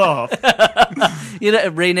called off. You know,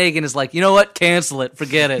 Ray Nagin is like, you know what? Cancel it.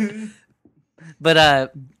 Forget it.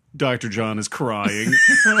 But Dr. John is crying.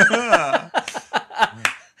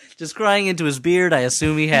 just crying into his beard. I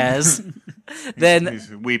assume he has. Then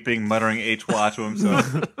He's weeping, muttering "H-wa" to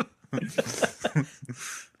himself.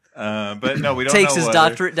 But no, we don't takes know his whether-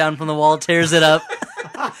 doctorate down from the wall, tears it up.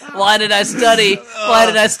 Why did I study? Why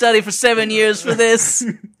did I study for 7 years for this?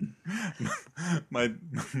 My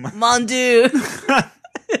Mon Dieu.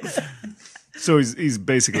 So he's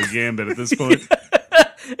basically Gambit at this point.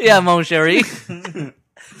 Yeah, mon chéri.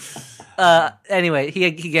 Anyway,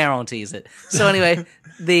 he guarantees it. So anyway,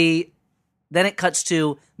 then it cuts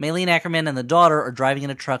to Maylene Ackerman and the daughter are driving in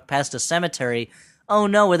a truck past a cemetery. Oh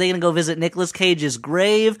no, are they going to go visit Nicolas Cage's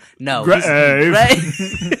grave? No. Grave.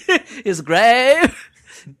 His grave.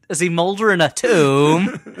 Does he molder in a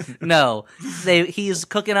tomb? No. He's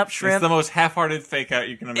cooking up shrimp. It's the most half-hearted fake out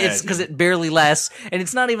you can imagine. It's because it barely lasts, and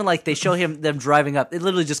it's not even like they show them driving up. It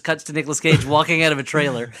literally just cuts to Nicolas Cage walking out of a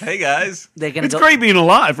trailer. Hey guys, They're gonna It's go great being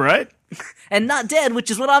alive, right? and not dead,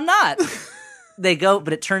 which is what I'm not. They go,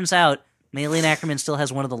 but it turns out Malin Ackerman still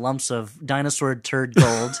has one of the lumps of dinosaur turd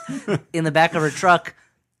gold in the back of her truck.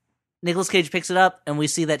 Nicolas Cage picks it up, and we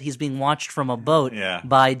see that he's being watched from a boat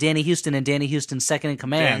by Danny Houston and Danny Houston's second in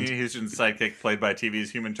command. Danny Houston's sidekick, played by TV's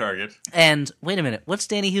Human Target. And wait a minute, what's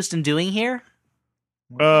Danny Houston doing here?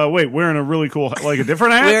 Wait, wearing a really cool, like a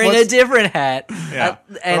different hat? Wearing a different hat. Yeah,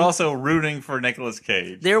 but and also rooting for Nicolas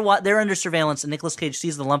Cage. they're under surveillance, and Nicolas Cage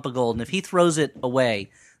sees the lump of gold, and if he throws it away,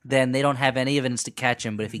 then they don't have any evidence to catch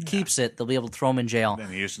him. But if he keeps it, they'll be able to throw him in jail.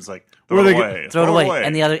 Danny Houston's like, What are throw they it away. Throw it away.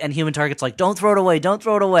 And Human Target's like, don't throw it away, don't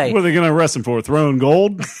throw it away. What are they going to arrest him for? Throwing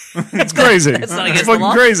gold? It's crazy. It's not It's against the fucking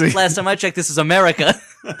law. crazy. Last time I checked, this is America.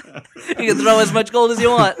 You can throw as much gold as you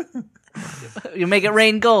want. You make it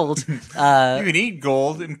rain gold. You can eat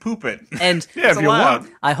gold and poop it. And Yeah, if you allowed.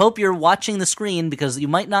 want. I hope you're watching the screen because you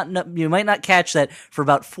might not catch that for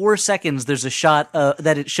about 4 seconds. There's a shot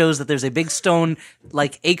that it shows that there's a big stone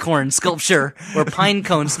like acorn sculpture or pine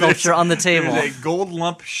cone sculpture on the table. There's a gold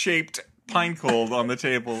lump shaped pine cold on the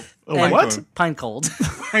table. And- what? Pine cold.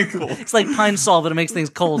 Pine cold. It's like pine sol, but it makes things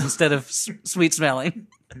cold instead of sweet smelling.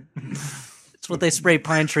 It's what they spray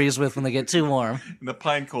pine trees with when they get too warm. And the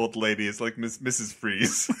pine cold lady is like Mrs.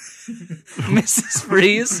 Freeze. Mrs.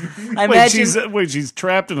 Freeze. I Wait, imagine. she's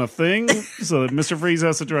trapped in a thing so that Mr. Freeze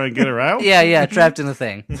has to try and get her out? Yeah, trapped in a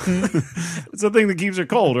thing. It's the thing that keeps her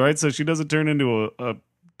cold, right? So she doesn't turn into a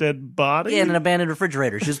dead body? Yeah, in an abandoned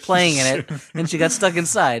refrigerator. She was playing in it, and she got stuck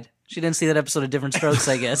inside. She didn't see that episode of Different Strokes,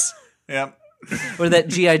 I guess. Yep. Or that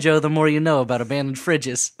G.I. Joe, The More You Know about abandoned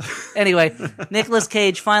fridges. Anyway, Nicolas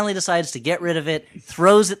Cage finally decides to get rid of it,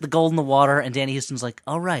 throws it the gold in the water, and Danny Houston's like,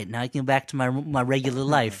 all right, now I can go back to my regular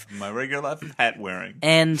life. My regular life of hat wearing.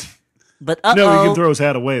 But No, he can throw his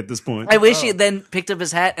hat away at this point. I wish he had then picked up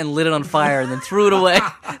his hat and lit it on fire and then threw it away.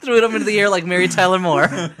 Threw it up into the air like Mary Tyler Moore.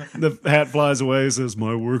 The hat flies away and says,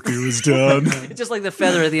 my work here is done. It's just like the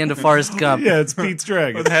feather at the end of Forrest Gump. Yeah, it's Pete's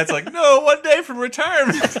dragon. The hat's like, no, one day from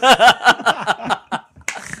retirement.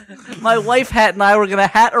 My wife hat and I were going to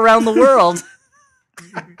hat around the world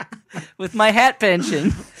with my hat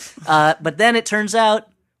pension. But then it turns out,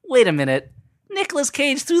 wait a minute, Nicolas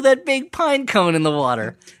Cage threw that big pine cone in the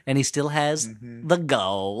water, and he still has the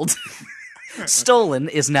gold. Stolen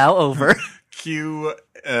is now over. Cue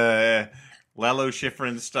Lalo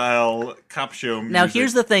Schifrin style cop show music. Now,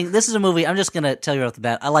 here's the thing. This is a movie, I'm just going to tell you right off the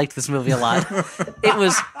bat, I liked this movie a lot. It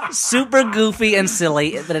was super goofy and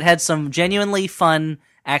silly, but it had some genuinely fun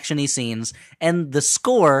action-y scenes, and the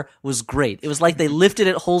score was great. It was like they lifted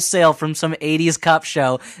it wholesale from some 80s cop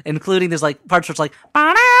show, including there's like parts where it's like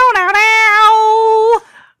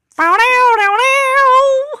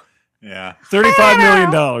Yeah. $35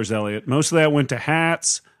 million, Elliot. Most of that went to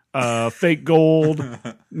hats, fake gold,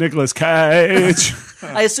 Nicolas Cage.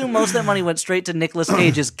 I assume most of that money went straight to Nicolas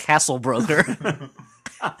Cage's castle broker.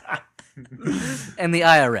 And the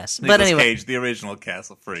IRS. But Nicolas anyway, Cage, the original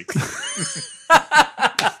Castle Freak.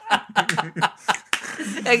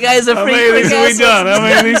 that guy's a How freak many of for these have we castles. done? How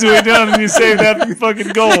many of these have we done and you saved that fucking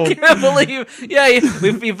gold? Can't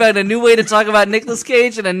believe, we found a new way to talk about Nicolas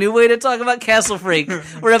Cage and a new way to talk about Castle Freak.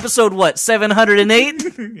 We're episode,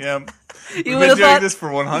 708? Yeah. We've You been would have doing thought, this for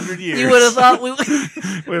 100 years. you would have thought we,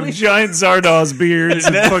 We have giant Zardoz beards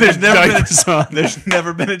and There's fucking never been a diapers on. There's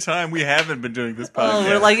never been a time we haven't been doing this podcast. oh,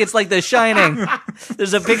 we're like, it's like The Shining.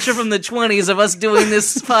 There's a picture from the 20s of us doing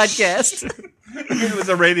this podcast. It was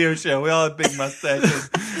a radio show. We all had big mustaches.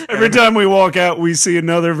 Every time we walk out, we see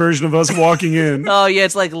another version of us walking in. Oh, yeah,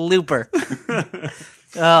 it's like Looper.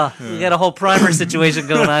 Oh, we got a whole primer situation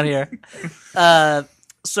going on here.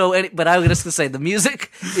 But I was just gonna say the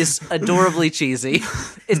music is adorably cheesy.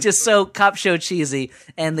 It's just so cop show cheesy,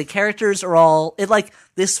 and the characters are all.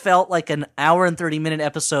 This felt like an hour and 30-minute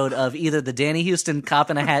episode of either the Danny Houston Cop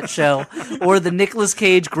in a Hat show or the Nicolas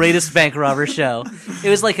Cage Greatest Bank Robber show. It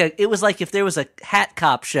was like if there was a hat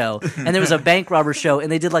cop show and there was a bank robber show,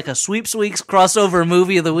 and they did like a Sweeps Weeks crossover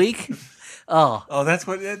movie of the week. Oh,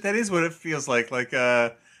 That is what it feels like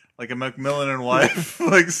a Macmillan and Wife,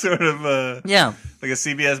 like sort of yeah. like a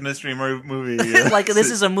CBS mystery movie. Like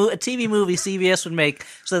this is a TV movie CBS would make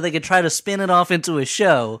so that they could try to spin it off into a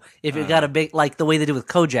show if it got a big, like the way they did with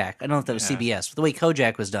Kojak. I don't know if that was CBS, but the way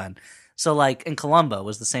Kojak was done. So like, and Columbo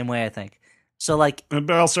was the same way, I think. So like, And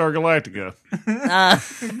Battlestar Galactica.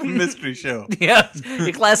 mystery show. yeah,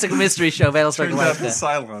 your classic mystery show, Battlestar Turns out the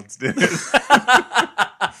Galactica. Cylons did it.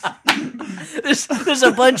 There's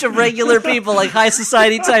a bunch of regular people, like high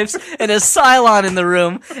society types, and a Cylon in the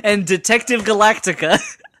room, and Detective Galactica.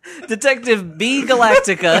 Detective B.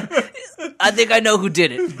 Galactica. I think I know who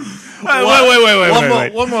did it.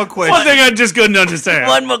 Wait. One more question. One thing I just couldn't understand.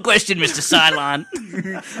 One more question, Mr. Cylon.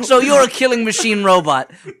 So you're a killing machine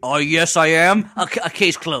robot? Oh, yes, I am. A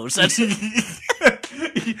case closed. That's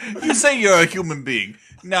You say you're a human being.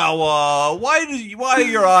 Now, why are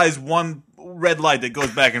your eyes one red light that goes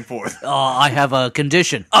back and forth? Oh, I have a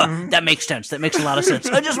condition. Oh, that makes sense. That makes a lot of sense.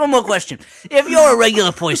 Just one more question. If you're a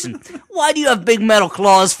regular person, why do you have big metal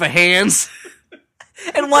claws for hands?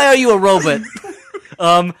 And why are you a robot?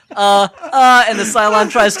 And the Cylon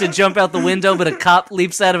tries to jump out the window, but a cop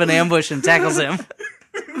leaps out of an ambush and tackles him.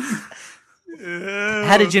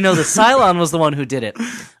 How did you know the Cylon was the one who did it?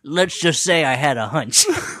 Let's just say I had a hunch.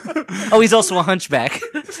 Oh, he's also a hunchback.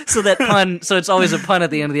 So it's always a pun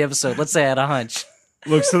at the end of the episode. Let's say I had a hunch.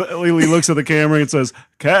 He looks at the camera and says,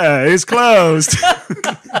 "Case closed."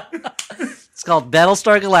 It's called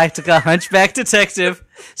Battlestar Galactica, Hunchback Detective,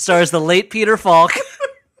 stars the late Peter Falk,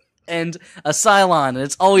 and a Cylon, and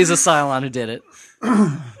it's always a Cylon who did it.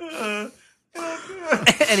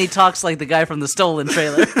 And he talks like the guy from the Stolen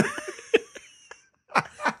trailer.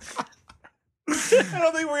 I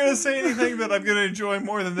don't think we're going to say anything that I'm going to enjoy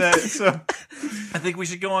more than that. So I think we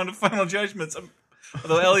should go on to final judgments.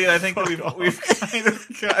 Although, Elliot, I think we've kind of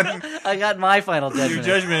gotten I got my final judgment.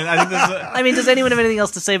 your judgment. I think this is I mean, does anyone have anything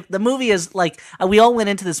else to say? The movie is like, we all went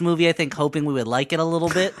into this movie, I think, hoping we would like it a little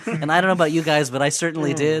bit. And I don't know about you guys, but I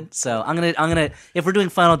certainly did. So I'm gonna, if we're doing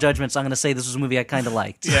final judgments, I'm gonna say this was a movie I kind of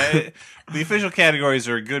liked. the official categories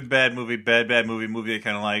are good, bad movie, bad movie, movie I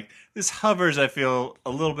kind of like. This hovers, I feel, a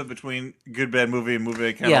little bit between good, bad movie and movie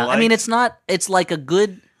I kind of Yeah, like. I mean, it's like a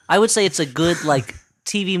good, I would say it's a good, like,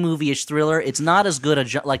 TV movie-ish thriller. It's not as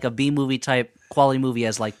good like a B-movie type quality movie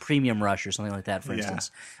as like Premium Rush or something like that, for instance.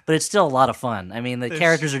 But it's still a lot of fun. I mean, the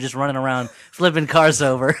characters are just running around flipping cars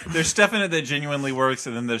over. There's stuff in it that genuinely works,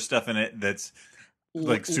 and then there's stuff in it that's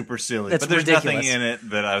like super silly. That's but there's ridiculous. nothing in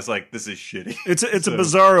it that I was like, this is shitty. It's a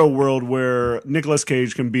bizarro world where Nicolas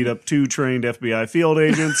Cage can beat up 2 trained FBI field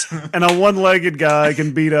agents, and a one-legged guy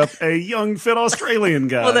can beat up a young, fit Australian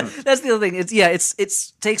guy. Well, that's the other thing.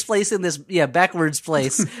 It's takes place in this backwards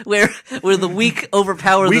place where the weak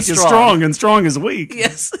overpower weak the is strong. strong, and strong is weak.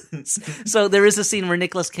 Yes. So there is a scene where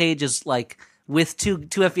Nicolas Cage is like with two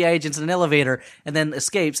FBI agents in an elevator, and then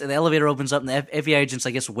escapes, and the elevator opens up, and the FBI agents,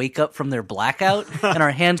 I guess, wake up from their blackout and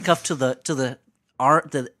are handcuffed to the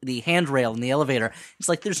handrail in the elevator. It's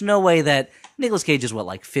like there's no way that Nicolas Cage is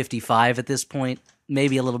like 55 at this point,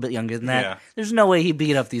 maybe a little bit younger than that. Yeah. There's no way he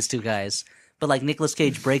beat up these two guys. But like Nicolas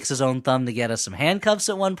Cage breaks his own thumb to get us some handcuffs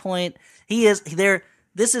at one point. This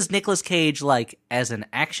is Nicolas Cage like as an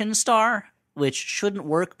action star, which shouldn't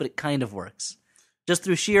work, but it kind of works. Just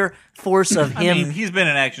through sheer force of him. I mean, he's been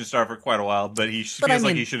an action star for quite a while, but he feels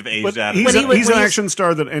like he should have aged out of He's, it. he's an action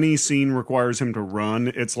star that any scene requires him to run.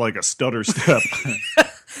 It's like a stutter step.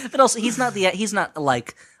 But also, he's not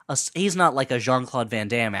like a Jean-Claude Van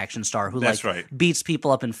Damme action star who That's right. beats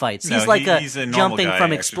people up in fights. No, He's like he's a normal jumping guy from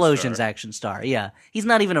action explosions star. action star. Yeah, he's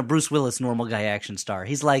not even a Bruce Willis normal guy action star.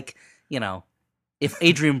 He's like, if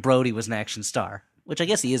Adrian Brody was an action star, which I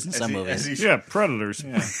guess he is in some movies. Yeah, Predators.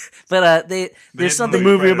 Yeah. But there's something The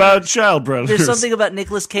movie about child predators. There's something about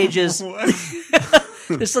Nicolas Cage's.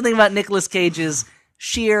 There's something about Nicolas Cage's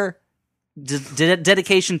sheer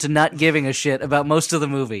dedication to not giving a shit about most of the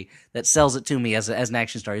movie that sells it to me as an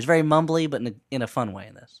action star. He's very mumbly, but in a fun way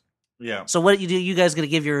in this. Yeah. So what do? You guys going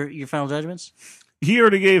to give your final judgments? He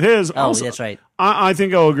already gave his. Oh, Also, that's right. I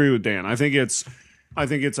think I'll agree with Dan. I think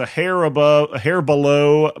it's a hair above, a hair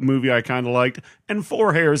below a movie I kind of liked, and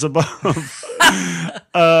 4 hairs above.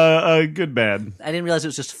 Good bad. I didn't realize it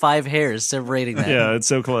was just 5 hairs separating that. Yeah, it's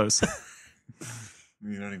so close.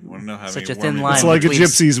 You don't even want to know how Such many a thin wormy- line. It's like a between-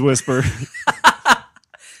 gypsy's whisper.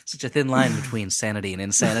 Such a thin line between sanity and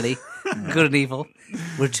insanity, good and evil.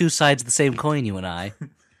 We're 2 sides of the same coin, you and I.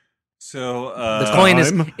 So, The coin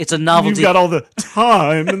it's a novelty. You've got all the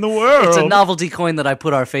time in the world. It's a novelty coin that I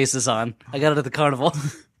put our faces on. I got it at the carnival.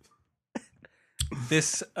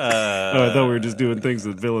 this, Oh, I thought we were just doing things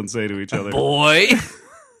that villains say to each other. Boy.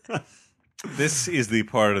 this is the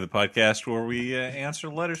part of the podcast where we answer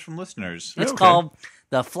letters from listeners. It's Okay. called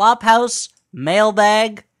the Flophouse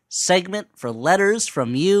Mailbag segment for letters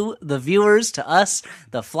from you, the viewers, to us.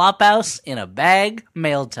 The Flophouse in a bag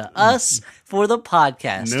mailed to us for the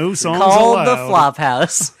podcast. No songs called allowed. the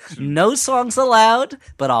Flophouse. No songs allowed,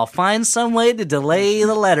 but I'll find some way to delay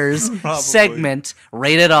the letters. Segment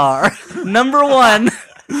rated R. Number 1,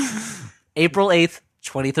 April 8th,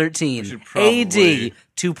 2013. should probably- AD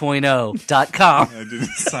 2.0.com, I didn't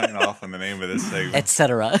sign off on the name of this segment.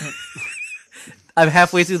 etc. I'm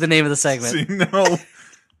halfway through the name of the segment. See, no.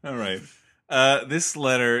 All right. This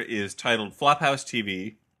letter is titled Flophouse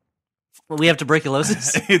TV. We have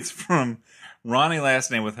tuberculosis. It's from Ronnie,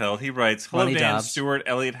 last name withheld. He writes, "Hello, Ronnie Dan, Dobbs. Stewart,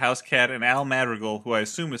 Elliot, Housecat, and Al Madrigal, who I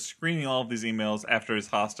assume is screening all of these emails after his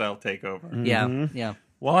hostile takeover." Yeah.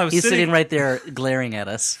 While I was He's sitting, sitting right there glaring at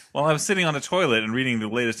us. while I was sitting on the toilet and reading the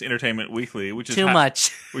latest Entertainment Weekly, which is Too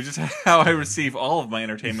much. which is how I receive all of my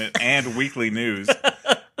entertainment and weekly news,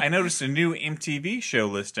 I noticed a new MTV show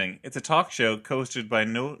listing. It's a talk show hosted by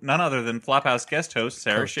none other than Flophouse guest host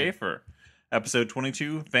Sarah Schaefer. Episode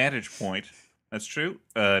 22, Vantage Point. That's true.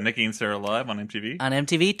 Nikki and Sarah live on MTV. On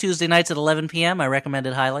MTV, Tuesday nights at 11 p.m. I recommend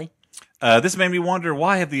it highly. This made me wonder,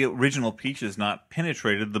 why have the original Peaches not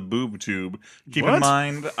penetrated the boob tube? Keep in What?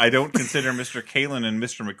 mind, I don't consider Mr. Kalin and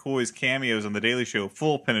Mr. McCoy's cameos on The Daily Show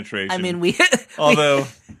full penetration. I mean, we... Although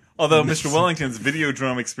Mr. Wellington's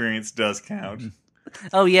Videodrome experience does count.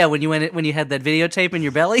 Oh, yeah, when you had that videotape in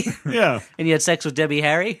your belly Yeah. and you had sex with Debbie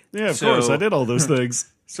Harry, Yeah, of So- course. I did all those things.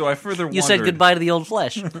 So I further you wondered, said goodbye to the old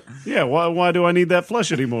flesh. Yeah, why do I need that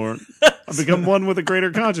flesh anymore? I've become one with a greater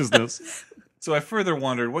consciousness. So I further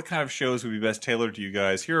wondered what kind of shows would be best tailored to you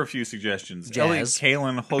guys. Here are a few suggestions. Jazz. Elliot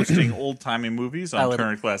Kalin hosting old-timey movies on would-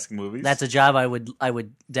 current classic movies. That's a job I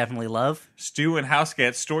would definitely love. Stu and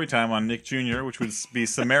Housecat Storytime on Nick Jr., which would be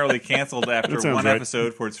summarily canceled after That sounds one right.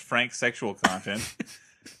 episode for its frank sexual content.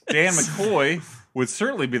 Dan McCoy would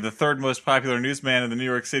certainly be the third most popular newsman in the New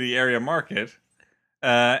York City area market.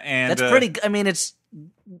 And That's pretty. I mean, it's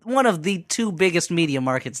one of the two biggest media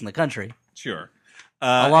markets in the country, sure.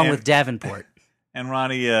 along and- with Davenport. And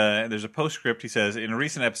Ronnie, there's a postscript. He says, in a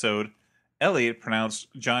recent episode, Elliot pronounced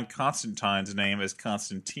John Constantine's name as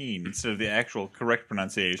Constantine instead of the actual correct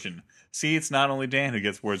pronunciation. See, it's not only Dan who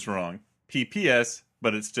gets words wrong. PPS,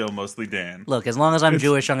 but it's still mostly Dan. Look, as long as I'm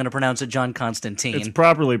Jewish, I'm going to pronounce it John Constantine. It's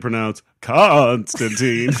properly pronounced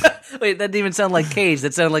Constantine. Wait, that didn't even sound like Cage.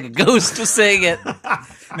 That sounded like a ghost just saying it.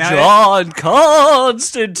 Now, John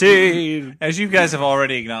Constantine. as you guys have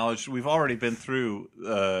already acknowledged, we've already been through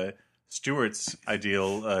Stewart's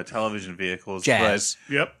ideal television vehicles. Jazz.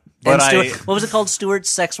 Yep. But And I, Stuart, what was it called? Stuart's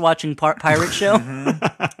sex watching pirate show.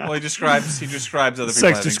 well, he describes other people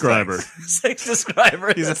Sex having describer. sex. Sex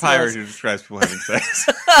describer. He's a pirate who describes people having sex.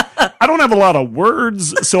 I don't have a lot of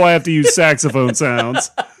words, so I have to use saxophone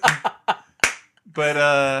sounds.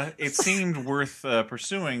 But it seemed worth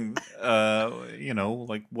pursuing.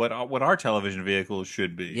 Like what our television vehicles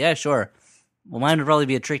should be. Yeah, sure. Well, mine would probably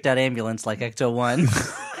be a tricked out ambulance like Ecto 1.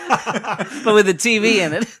 But with a TV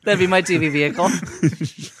in it. That'd be my TV vehicle.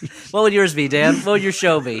 What would yours be, Dan? What would your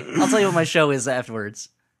show be? I'll tell you what my show is afterwards.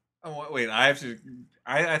 Oh, wait, I have to.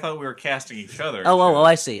 I thought we were casting each other. Oh,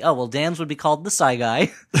 I see. Oh, well, Dan's would be called The Psy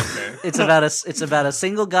Guy. Okay. It's about a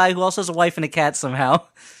single guy who also has a wife and a cat somehow,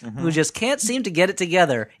 who just can't seem to get it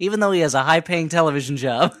together, even though he has a high-paying television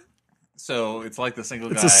job. So it's like the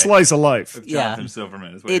single It's guy. a slice of life. with Yeah. Jonathan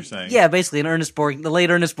Silverman is what you're saying. Yeah, basically, the late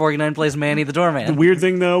Ernest Borgnine plays Manny the The doorman. weird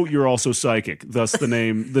thing, though, you're also psychic. Thus the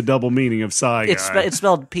name, the double meaning of Psy Guy. It's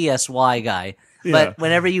spelled P-S-Y guy. Yeah. But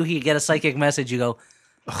whenever you get a psychic message, you go,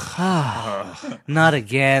 not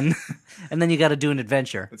again. And then you got to do an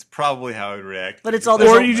adventure. That's probably how I'd react. But it's all or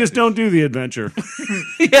there's you just don't do the adventure.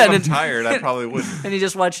 yeah, If and I'm tired, I probably wouldn't. and you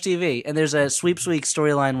just watch TV. And there's a Sweep Sweep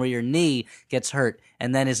storyline where your knee gets hurt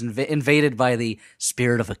and then is invaded by the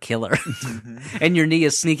spirit of a killer. And your knee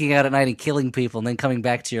is sneaking out at night and killing people and then coming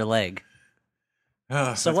back to your leg.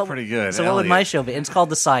 Oh, So that's what, pretty good. So what would my show be? It's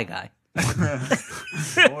called The Psy Guy.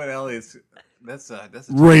 What Elliot's? That's a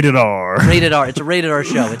Rated R. Rated R. It's a rated R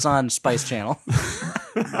show. It's on Spice Channel.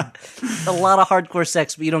 A lot of hardcore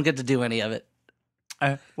sex, but you don't get to do any of it.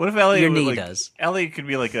 what if Elliot? Your would, knee like, does. Elliot could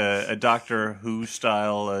be like a Doctor Who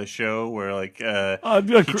style show where like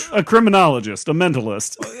A criminologist, a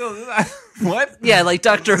mentalist. what? Yeah, like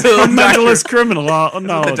Doctor A Who. mentalist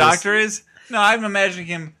criminalologist. The Doctor is? No, I'm imagining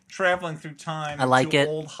him traveling through time. I like to it.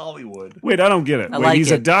 Old Hollywood. Wait, I don't get it. I Wait, like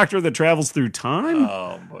he's a it. doctor that travels through time?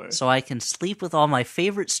 Oh boy. So I can sleep with all my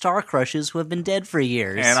favorite star crushes who have been dead for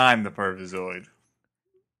years. And I'm the pervisoid.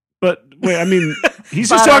 But wait, I mean, he's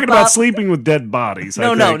just talking about sleeping with dead bodies. I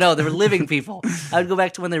think. No, they were living people. I would go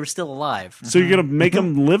back to when they were still alive. So you're gonna make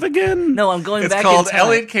them live again? No, I'm going It's back called in time.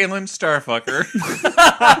 Elliot Kalin Starfucker.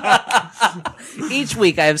 Each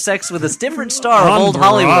week I have sex with a different star On of old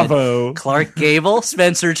Hollywood. Bravo. Clark Gable,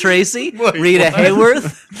 Spencer Tracy, Wait, Rita what?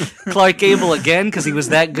 Hayworth, Clark Gable again because he was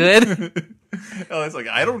that good. It's like,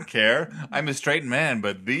 I don't care. I'm a straight man,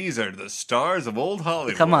 but these are the stars of old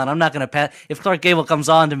Hollywood. Come on, I'm not going to if Clark Gable comes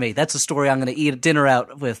on to me, that's a story I'm going to eat dinner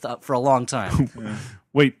out with for a long time.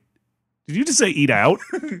 Wait, did you just say eat out?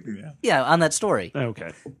 Yeah, on that story.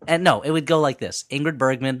 Okay. And no, it would go like this: Ingrid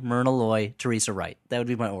Bergman, Myrna Loy, Teresa Wright. That would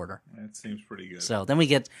be my order. That seems pretty good. So then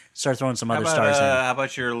we start throwing some other how stars in. how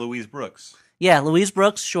about your Louise Brooks? Yeah, Louise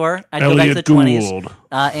Brooks, sure. I'd go back to the Elliot 20s. Gould.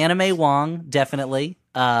 Anna Mae Wong, definitely.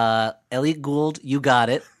 Elliot Gould, you got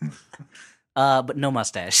it. But no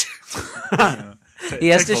mustache. He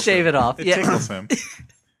has to shave it off. It Yeah. tickles him.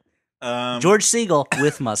 George Siegel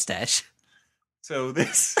with mustache. So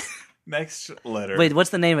this next letter. Wait, what's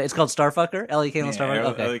the name of it? It's called Starfucker? Elliot Kane Starfucker?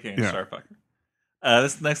 Okay. Ellie Kane, Yeah. Starfucker.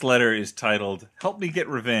 This next letter is titled "Help Me Get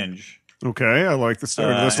Revenge." Okay, I like the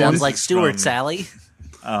start of this and one. Sounds like is Stuart from- Sally.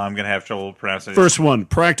 I'm gonna have trouble pronouncing it. First one,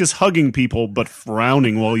 practice hugging people but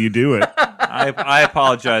frowning while you do it. I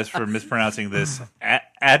apologize for mispronouncing this.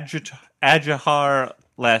 Ajahar,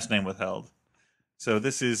 last name withheld. So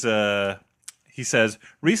this is, he says,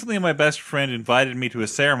 recently my best friend invited me to a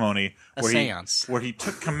ceremony A where seance. where he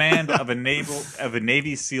took command of a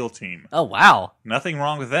Navy SEAL team. Oh, wow. Nothing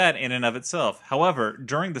wrong with that in and of itself. However,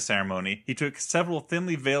 during the ceremony, he took several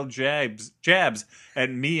thinly veiled jabs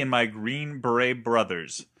at me and my Green Beret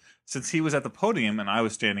brothers. Since he was at the podium and I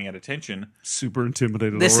was standing at attention, Super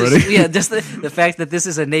intimidated This already. is just the fact that this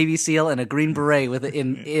is a Navy SEAL and a Green Beret with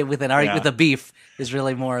a beef is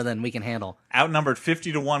really more than we can handle. outnumbered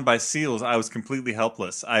 50-1 by SEALs, I was completely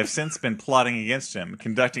helpless. I have since been plotting against him,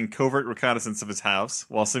 conducting covert reconnaissance of his house,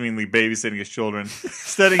 while seemingly babysitting his children,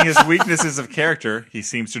 studying his weaknesses of character, he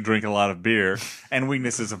seems to drink a lot of beer, and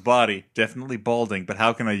weaknesses of body, definitely balding, but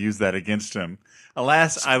how can I use that against him?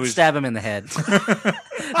 Alas, I was... Stab him in the head.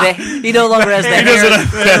 He no longer has the hair.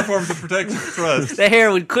 The hair forms a protective crust. The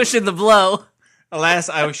hair would cushion the blow. Alas,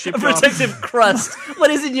 I was shipped A protective crust.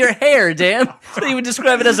 What is in your hair, Dan? So you would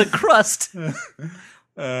describe it as a crust.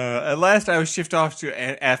 At last, I was shipped off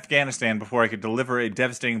to Afghanistan before I could deliver a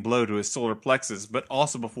devastating blow to his solar plexus, but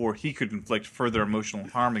also before he could inflict further emotional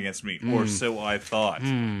harm against me, or so I thought.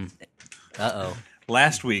 Uh-oh.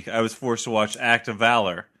 Last week, I was forced to watch Act of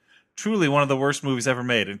Valor. Truly one of the worst movies ever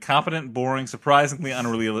made. Incompetent, boring, surprisingly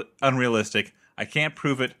unrealistic. I can't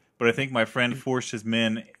prove it, but I think my friend forced his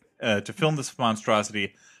men to film this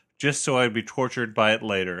monstrosity just so I'd be tortured by it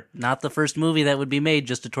later. Not the first movie that would be made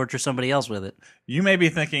just to torture somebody else with it. You may be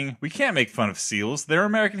thinking, we can't make fun of SEALs. They're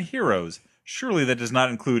American heroes. Surely that does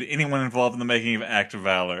not include anyone involved in the making of Act of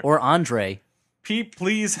Valor. Or Andre. Pete,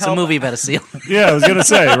 please It's help. a movie about a seal. Yeah, I was going to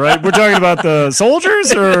say, right? We're talking about the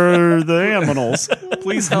soldiers or the animals?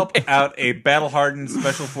 Please help out a battle-hardened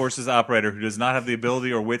Special Forces operator who does not have the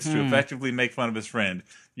ability or wits to effectively make fun of his friend.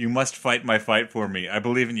 You must fight my fight for me. I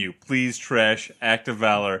believe in you. Please trash Act of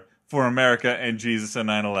Valor for America and Jesus and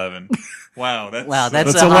 9/11. Wow, That's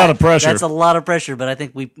a lot of pressure. That's a lot of pressure, but I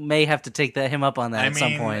think we may have to take him up on that at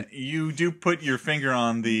some point. You do put your finger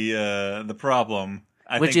on the problem.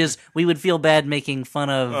 Which is, we would feel bad making fun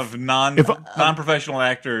of non-professional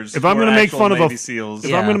actors. If I'm going to make fun of Navy SEAls.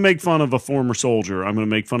 If I'm going to make fun of a former soldier, I'm going to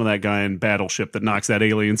make fun of that guy in Battleship that knocks that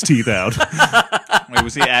alien's teeth out. Wait,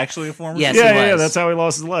 was he actually a former? Yes, SEAL? he yeah, was. that's how he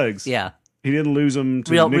lost his legs. Yeah. He didn't lose them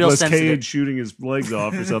to Real Nicolas sensitive. Cage shooting his legs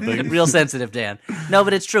off or something. Real sensitive, Dan. No,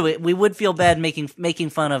 but it's true. We would feel bad making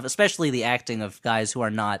fun of, especially the acting of guys who are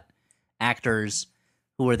not actors,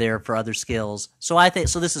 who are there for other skills. So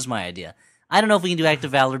this is my idea. I don't know if we can do Act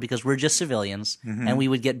of Valor because we're just civilians and we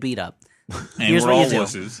would get beat up. And Here's we're what all you do.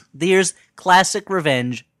 wusses. Here's classic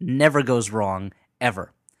revenge. Never goes wrong,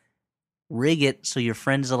 ever. Rig it so your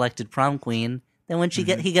friend's elected prom queen. Then when he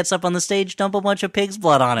gets up on the stage, dump a bunch of pig's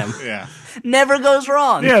blood on him. Yeah. Never goes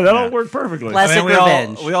wrong. Yeah, that'll work perfectly. Classic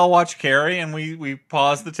revenge. we all watched Carrie, and we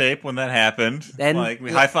paused the tape when that happened. And-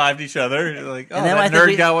 we high-fived each other. Like, oh, And then I that think nerd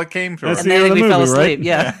we- got what came to That's her. And the then end of the we fell movie, asleep. right?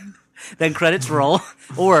 Yeah. Then credits roll.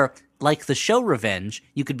 Or like the show Revenge,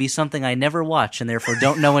 you could be something I never watch and therefore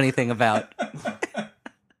don't know anything about.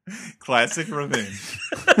 Classic revenge.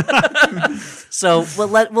 So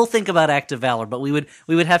we'll think about Act of Valor, but we would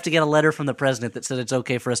have to get a letter from the president that said it's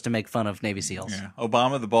okay for us to make fun of Navy SEALs. Yeah.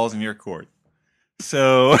 Obama, the ball's in your court.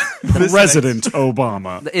 So President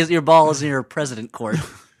Obama. Your ball is in your president court.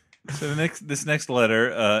 So this next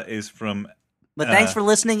letter is from. But thanks for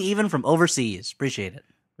listening, even from overseas. Appreciate it.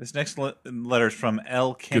 This next letter is from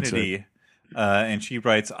L. Kennedy, and she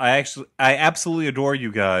writes, I absolutely adore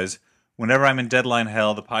you guys. Whenever I'm in deadline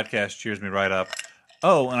hell, the podcast cheers me right up.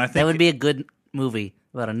 Oh, and I think That would be a good movie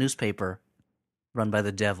about a newspaper run by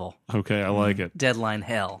the devil. Okay, I like it. Deadline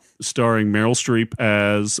hell. Starring Meryl Streep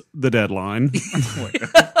as the Deadline.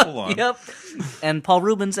 full on. Yep. And Paul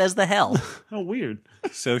Rubens as the hell. Oh, weird.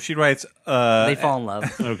 So she writes, They fall in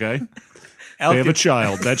love. Okay. Elle They have a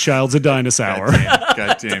child. That child's a dinosaur.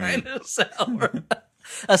 God damn it. Dinosaur.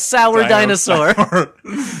 A sour dinosaur.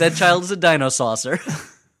 That child is a dinosaur.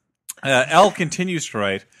 Elle continues to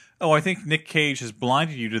write, I think Nick Cage has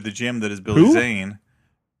blinded you to the gem that is Billy Who? Zane.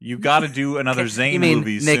 You got to do another Zane You mean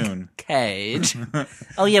movie Nick soon. Cage?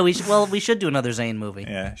 Oh yeah, we should do another Zane movie.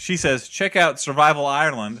 Yeah. She says, check out Survival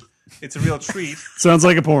Ireland. It's a real treat. Sounds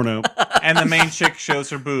like a porno. And the main chick shows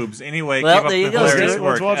her boobs. Anyway, Well, keep up there you the go, hilarious Steve.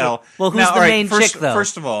 work, Let's watch it. Elle. Well, who's Now, the all right, main chick, though?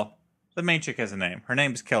 First of all, the main chick has a name. Her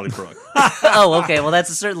name is Kelly Brook. Oh, okay. Well, that's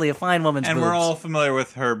certainly a fine woman's And boobs. we're all familiar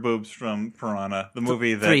with her boobs from Piranha, the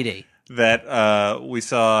movie that 3D. that we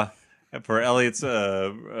saw for Elliot's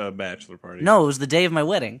bachelor party. No, it was the day of my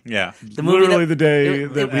wedding. Yeah. The movie Literally that, the day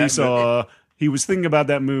it- that it- we saw. He was thinking about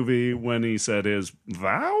that movie when he said his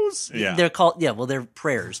vows. Yeah. They're called well, they're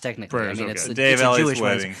prayers technically. Prayers, I mean, okay. it's, The a, day it's of a Ellie's Jewish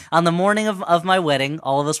wedding. On the morning of my wedding,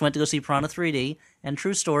 all of us went to go see Piranha 3D. And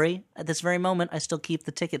true story, at this very moment, I still keep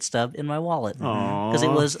the ticket stub in my wallet because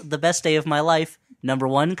it was the best day of my life. Number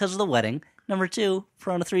one, because of the wedding. Number two,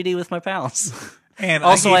 Piranha 3D with my pals. And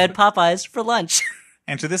Also, I keep- had Popeyes for lunch.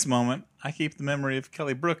 And to this moment, I keep the memory of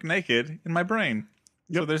Kelly Brook naked in my brain.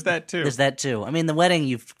 So there's that too. There's that too. I mean, the wedding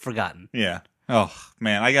you've forgotten. Yeah. Oh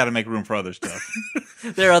man, I got to make room for other stuff.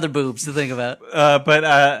 There are other boobs to think about. But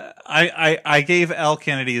I gave Elle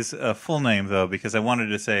Kennedy's full name though because I wanted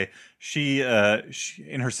to say she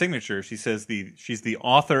in her signature she says she's the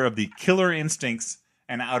author of the Killer Instincts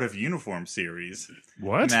and Out of Uniform series.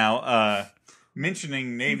 What? Now,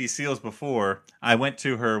 mentioning Navy SEALs before, I went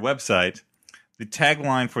to her website. The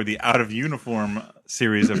tagline for the Out of Uniform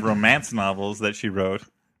series of romance novels that she wrote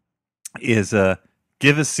is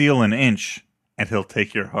 "Give a SEAL an inch, and he'll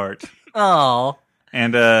take your heart." Oh,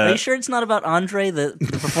 And are you sure it's not about Andre, the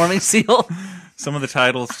performing seal? some of the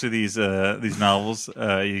titles to these novels,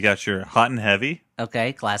 you got your Hot and Heavy,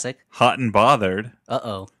 Okay, classic. Hot and Bothered,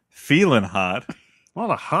 Uh-oh. Feeling Hot, A lot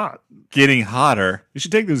of hot. Getting Hotter, You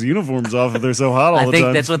should take those uniforms off if they're so hot all I the think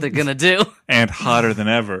time. that's what they're going to do. and Hotter Than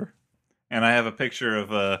Ever. And I have a picture of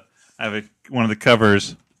one of the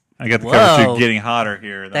covers. I got the cover Whoa. to Getting Hotter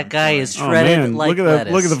here. That guy is Oh shredded man, like look at that!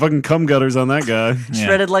 lettuce. Look at the fucking cum gutters on that guy. Yeah.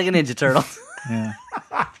 Shredded like a Ninja Turtle. Yeah.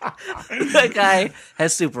 That guy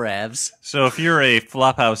has super abs. So if you're a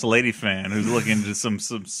Flophouse lady fan who's looking to some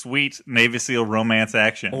sweet Navy SEAL romance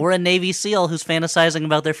action, Or a Navy SEAL who's fantasizing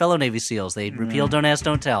about their fellow Navy SEAls. They repeal, don't ask,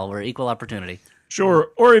 don't tell. We're equal opportunity. Sure.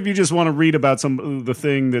 Or if you just want to read about the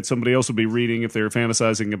thing that somebody else would be reading if they're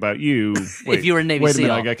fantasizing about you. Wait, you were a Navy wait a minute,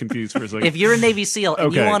 SEAL. I got confused for a second. If you're a Navy SEAL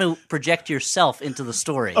and you Okay. want to project yourself into the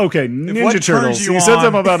story, Okay, what Ninja turns Turtles. you You said on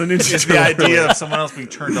something about a Ninja is Turtle. the idea of someone else being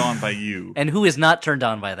turned on by you. and who is not turned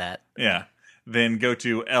on by that? Yeah. Then go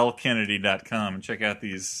to lkennedy.com and check out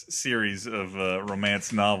these series of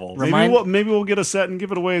romance novels. Maybe we'll get a set and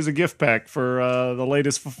give it away as a gift pack for the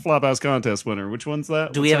latest Flophouse contest winner. Which one's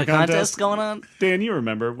that? Do we What's have a that contest going on? Dan, you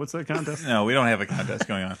remember. What's that contest? No, we don't have a contest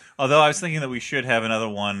going on. Although I was thinking that we should have another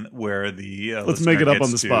one where the Let's make listener it up on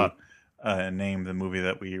gets the to, spot. Name the movie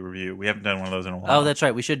that we review. We haven't done one of those in a while. Oh, that's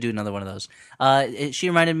right. We should do another one of those. She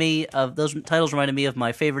reminded me of those titles. Reminded me of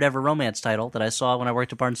my favorite ever romance title that I saw when I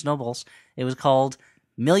worked at Barnes Nobles. It was called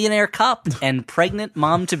 "Millionaire Cop and Pregnant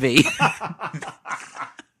Mom to Be,"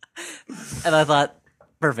 and I thought,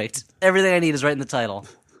 perfect. Everything I need is right in the title.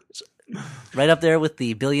 Right up there with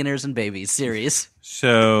the Billionaires and Babies series.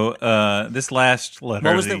 So this last letter.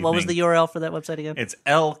 What was the URL for that website again? It's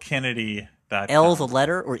lkennedy.com. L the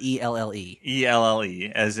letter or ELLE?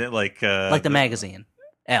 ELLE, as it like Like the magazine.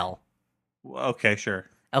 L. Okay, sure.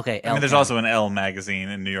 Okay. I mean, there's also an Elle magazine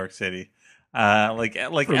in New York City, like For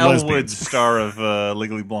Elle lesbians. Woods, star of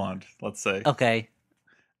Legally Blonde. Let's say. Okay.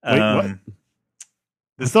 Wait, what? I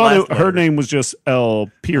This thought last her letter- name was just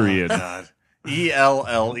L. Period. Oh, God.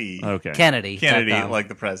 ELLE. Okay. Kennedy. Kennedy, like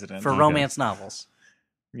the president. for Okay. romance novels.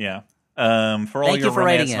 Yeah. For all Thank your you for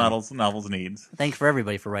writing romance in. novels needs. Thanks for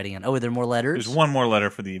everybody for writing in. Oh, are there more letters? There's one more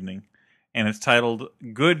letter for the evening, and it's titled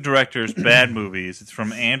 "Good Directors, Bad Movies." It's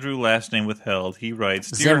from Andrew, last name withheld. He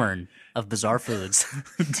writes, Zimmern of Bizarre Foods.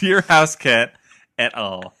 Dear House Cat et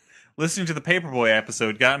al. Listening to the Paperboy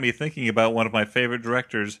episode got me thinking about one of my favorite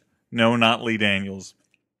directors. No, not Lee Daniels.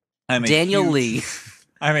 Daniel Lee.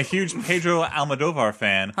 I'm a huge Pedro Almodovar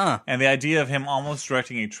fan, Huh. and the idea of him almost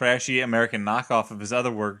directing a trashy American knockoff of his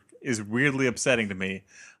other work is weirdly upsetting to me.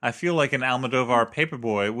 I feel like an Almodovar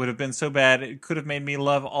Paperboy would have been so bad it could have made me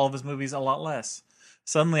love all of his movies a lot less.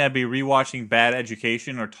 Suddenly I'd be rewatching Bad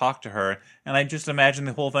Education or Talk to Her, and I'd just imagine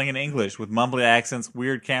the whole thing in English with mumbly accents,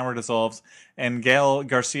 weird camera dissolves, and Gael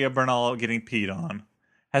Garcia Bernal getting peed on.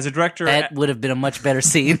 Has a director That would have been a much better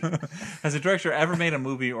scene. has a director ever made a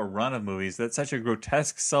movie or run of movies that's such a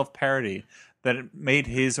grotesque self-parody that it made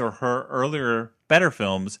his or her earlier better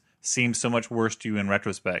films seem so much worse to you in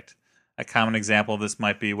retrospect? A common example of this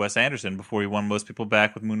might be Wes Anderson before he won most people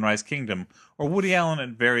back with Moonrise Kingdom, or Woody Allen at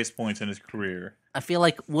various points in his career. I feel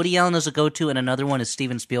like Woody Allen is a go-to, and another one is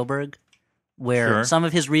Steven Spielberg, where Sure. some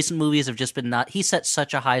of his recent movies have just been not. He set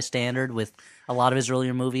such a high standard with a lot of his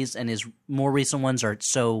earlier movies, and his more recent ones are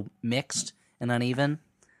so mixed and uneven.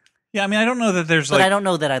 Yeah, I mean, I don't know that there's But like I don't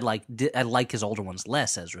know that I like his older ones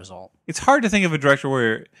less as a result. it's hard to think of a director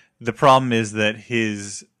where the problem is that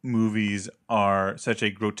his movies are such a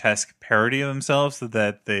grotesque parody of themselves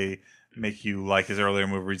that they make you like his earlier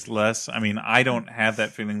movies less. I mean, I don't have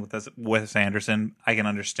that feeling with Wes Anderson. I can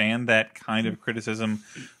understand that kind of criticism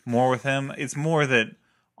more with him. It's more that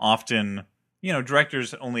often,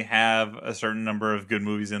 directors only have a certain number of good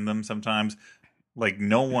movies in them sometimes. Like,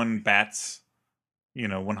 no one bats,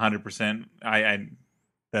 100%. I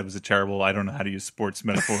that was a terrible, I don't know how to use sports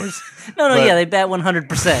metaphors. No, But- yeah, they bat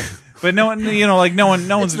 100%. But no one,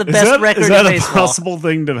 no one's the best record is that in a baseball. possible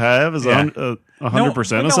thing to have? Is Yeah.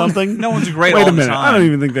 100% of something? No one's great Wait all a minute. the I don't time.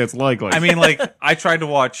 even think that's likely. I mean, like, I tried to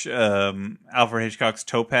watch Alfred Hitchcock's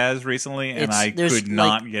Topaz recently, and There's, could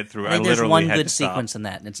not get through it. I think I there's literally one had good to stop. sequence in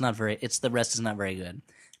that, and the rest is not very good.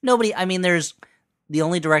 There's the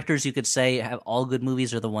only directors you could say have all good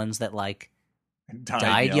movies are the ones that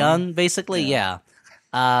died young, basically. Yeah.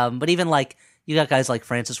 But even you got guys like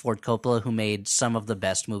Francis Ford Coppola who made some of the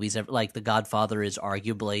best movies ever. Like The Godfather is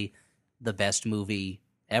arguably the best movie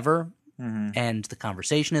ever, and The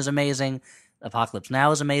Conversation is amazing. Apocalypse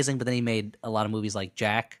Now is amazing, but then he made a lot of movies like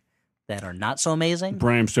Jack that are not so amazing.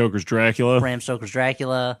 Bram Stoker's Dracula. Bram Stoker's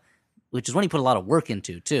Dracula, which is one he put a lot of work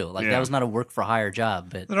into too. Yeah. That was not a work for hire job,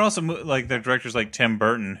 but There are also there are directors like Tim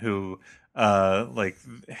Burton who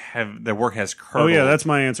have their work has Oh curdled. yeah, that's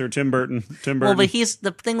my answer. Tim Burton. well, but he's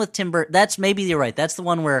the thing with Tim Burton. That's maybe you're right. That's the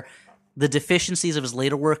one where the deficiencies of his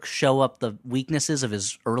later work show up the weaknesses of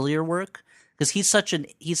his earlier work because he's such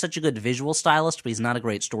a good visual stylist, but he's not a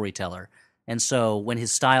great storyteller. And so when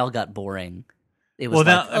his style got boring, it was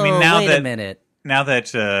Well, now wait that a minute. now that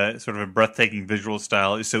sort of a breathtaking visual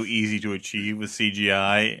style is so easy to achieve with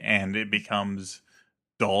CGI, and it becomes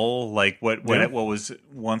dull, like what was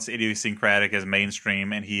once idiosyncratic as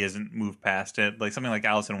mainstream, and he hasn't moved past it. Like something like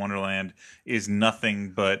Alice in Wonderland is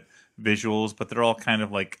nothing but visuals, but they're all kind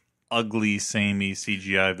of like ugly, samey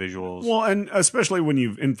CGI visuals. Well, and especially when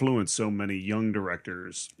you've influenced so many young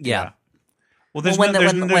directors. Yeah. Well, When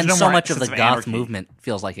there's no so more much of the sense goth anarchy. movement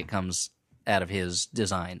feels like it comes out of his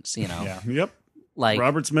designs, Yeah. Yep. like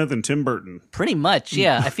Robert Smith and Tim Burton. pretty much,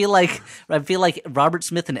 yeah. I feel like Robert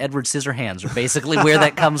Smith and Edward Scissorhands are basically where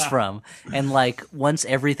that comes from. And once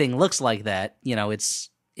everything looks like that,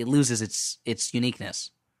 it loses its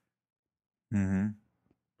uniqueness. Mm-hmm.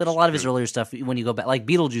 But a lot of his earlier stuff, when you go back, like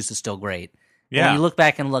Beetlejuice is still great. But Yeah. when you look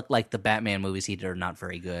back and look like the Batman movies he did are not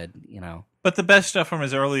very good, But the best stuff from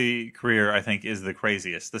his early career, I think, is the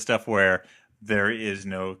craziest. The stuff where there is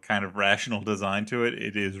no kind of rational design to it.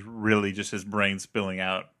 It is really just his brain spilling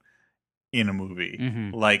out in a movie,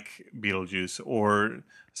 Mhm. like Beetlejuice or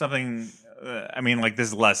something. This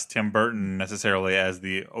is less Tim Burton necessarily as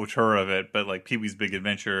the auteur of it, but like Pee-wee's Big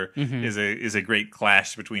Adventure Mhm. is a great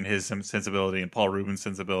clash between his sensibility and Paul Rubens'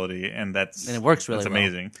 sensibility, and it works really that's well.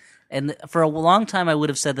 amazing. And for a long time, I would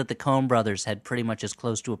have said that the Coen brothers had pretty much as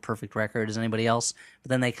close to a perfect record as anybody else. But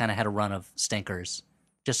then they kind of had a run of stinkers,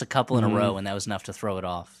 just a couple in a row, and that was enough to throw it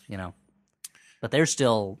off. But they're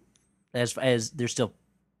still, as they're still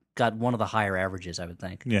got one of the higher averages, I would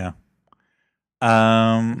think. Yeah.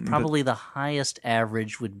 Probably the highest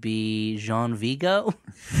average would be Jean Vigo.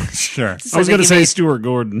 Sure. I was going to say Stuart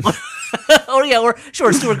Gordon. Oh yeah, or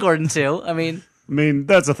sure, Stuart Gordon too. I mean,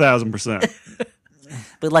 That's 1,000%.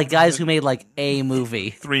 but guys who made a movie.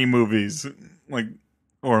 3 movies,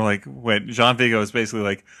 Jean Vigo is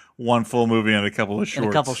basically one full movie and a couple of shorts. And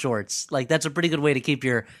a couple shorts. That's a pretty good way to keep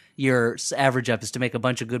your average up, is to make a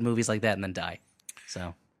bunch of good movies like that and then die.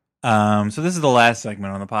 So So this is the last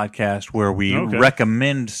segment on the podcast where we Okay.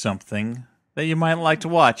 recommend something that you might like to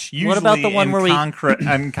watch. Usually What about the one in where we-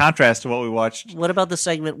 in contrast to what we watched? what about the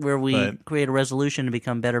segment where we But- create a resolution to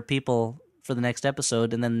become better people for the next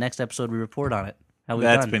episode, and then the next episode we report on it? How we've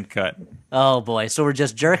That's done. been cut. Oh boy, so we're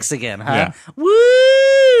just jerks again, huh? Yeah.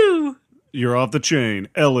 Woo! You're off the chain.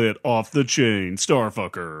 Elliot off the chain.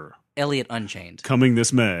 Starfucker. Elliot Unchained. Coming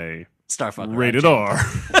this May. Starfucker. Rated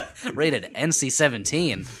Unchained. R. Rated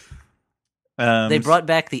NC-17. Um, They brought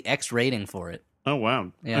back the X rating for it. Oh,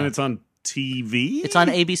 wow. Yeah. And it's on TV? It's on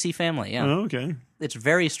ABC Family, yeah. Oh, okay. it's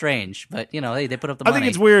very strange, but hey, they put up the I money. think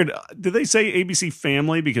it's weird. Did they say ABC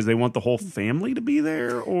Family because they want the whole family to be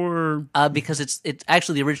there, or because it's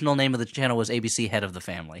actually the original name of the channel was ABC Head of the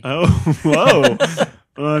Family. oh, whoa,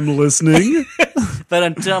 I'm listening. But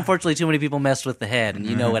unfortunately, too many people messed with the head, and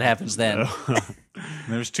you know what happens then.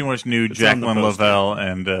 There's too much new on the Jacqueline poster. Lavelle,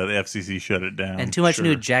 and the FCC shut it down. And too much Sure.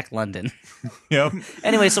 new Jack London. Yep.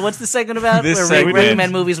 Anyway, so what's the segment about? This Where segment we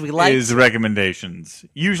recommend movies we like. is recommendations,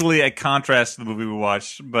 usually a contrast to the movie we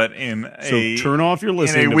watched, but in So turn off your in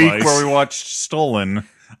listening a week device. where we watched Stolen.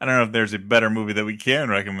 I don't know if there's a better movie that we can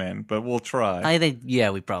recommend, but we'll try. I think,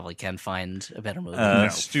 we probably can find a better movie.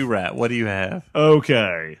 Stu Rat, what do you have?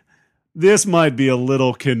 Okay. This might be a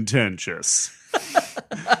little contentious.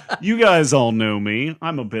 You guys all know me.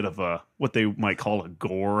 I'm a bit of a what they might call a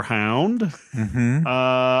gore hound. Mm-hmm.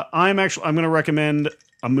 I'm going to recommend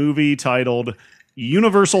a movie titled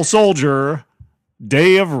Universal Soldier: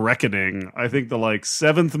 Day of Reckoning. I think the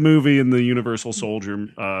seventh movie in the Universal Soldier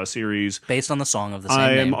series. Based on the song of the same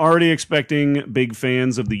I am name. already expecting big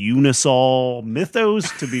fans of the Unisol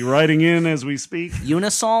mythos to be writing in as we speak.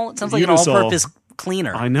 Unisol? It sounds like Unisol. an all-purpose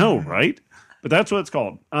cleaner. I know, right? But that's what it's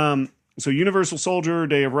called. So Universal Soldier: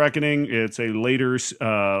 Day of Reckoning. It's a later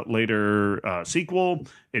sequel.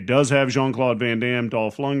 It does have Jean-Claude Van Damme,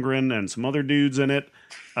 Dolph Lundgren, and some other dudes in it.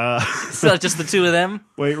 So just the two of them?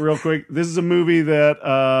 Wait, real quick. This is a movie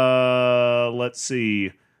that let's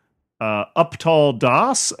see. Uptal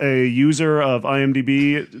Das, a user of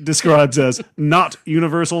IMDb, describes as not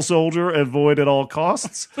Universal Soldier, avoid at all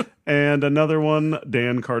costs. And another one,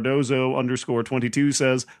 Dan Cardozo _22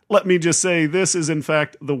 says, let me just say this is in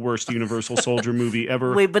fact the worst Universal Soldier movie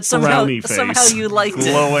ever. Wait, but somehow you liked it.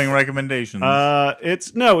 Glowing recommendations.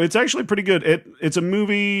 It's actually pretty good. It's a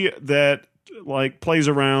movie that plays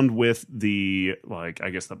around with the I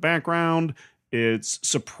guess the background. It's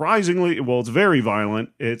surprisingly it's very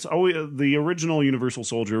violent. It's always the original Universal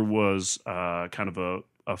Soldier was kind of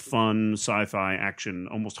a fun sci-fi action,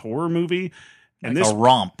 almost horror movie, and like a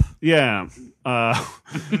romp. yeah,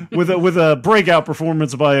 with a breakout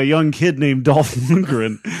performance by a young kid named Dolph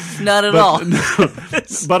Lundgren. Not at all.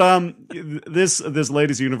 But this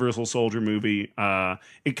latest Universal Soldier movie,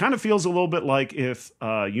 it kind of feels a little bit like if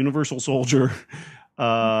Universal Soldier.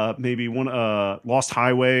 Maybe one Lost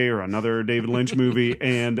Highway or another David Lynch movie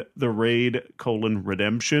and The Raid: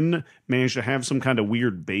 Redemption managed to have some kind of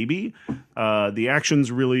weird baby. The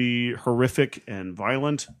action's really horrific and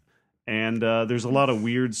violent, and there's a lot of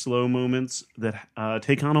weird slow moments that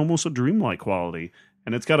take on almost a dreamlike quality.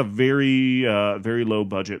 And it's got a very very low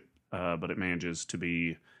budget, but it manages to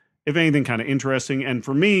be, if anything, kind of interesting. And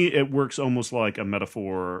for me, it works almost like a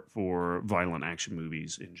metaphor for violent action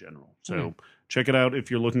movies in general. So check it out if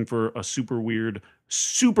you're looking for a super weird,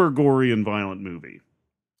 super gory and violent movie.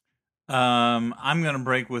 I'm going to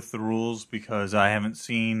break with the rules because I haven't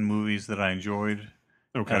seen movies that I enjoyed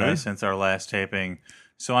since our last taping.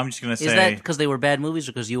 So I'm just going to say... Is that because they were bad movies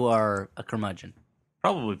or because you are a curmudgeon?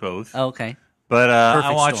 Probably both. Oh, okay. But I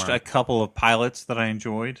Perfect watched storm. a couple of pilots that I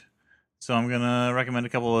enjoyed. So I'm going to recommend a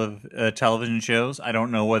couple of television shows. I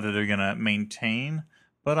don't know whether they're going to maintain,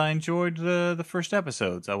 but I enjoyed the first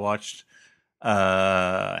episodes. I watched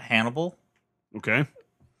Hannibal. Okay.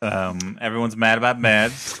 Everyone's mad about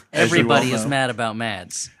Mads. Everybody is mad about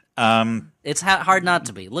Mads. mad. It's hard not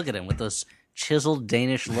to be. Look at him with those chiseled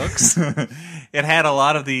Danish looks. It had a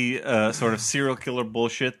lot of the sort of serial killer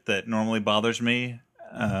bullshit that normally bothers me.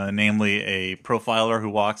 Namely, a profiler who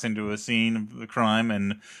walks into a scene of the crime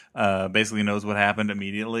and basically knows what happened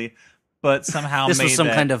immediately, but somehow This was some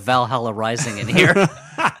kind of Valhalla Rising in here.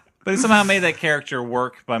 But it somehow made that character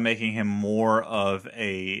work by making him more of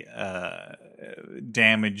a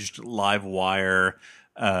damaged live wire,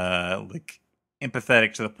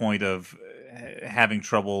 empathetic to the point of having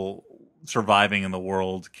trouble surviving in the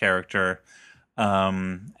world character.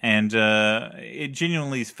 And it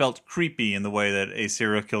genuinely felt creepy in the way that a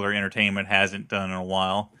serial killer entertainment hasn't done in a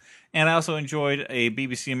while. And I also enjoyed a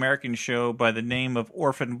BBC American show by the name of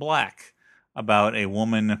Orphan Black about a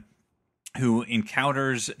woman who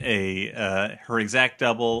encounters her exact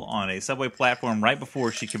double on a subway platform right before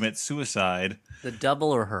she commits suicide. The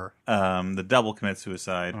double or her? The double commits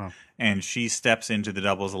suicide, and she steps into the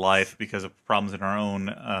double's life because of problems in her own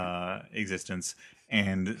existence,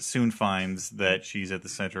 and soon finds that she's at the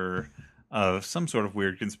center of some sort of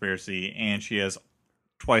weird conspiracy, and she has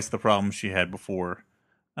twice the problems she had before.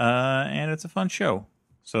 And it's a fun show.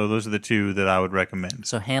 So those are the two that I would recommend.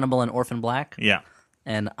 So Hannibal and Orphan Black? Yeah.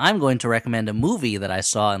 And I'm going to recommend a movie that I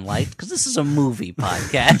saw and liked, because this is a movie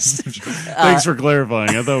podcast. Thanks for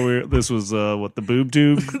clarifying. I thought this was the Boob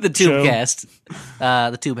Tube The Tube show? Cast.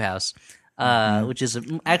 The Tube House. which is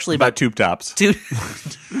actually About about tube tops. two.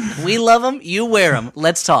 We love them. You wear them.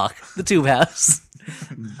 Let's talk. The Tube House.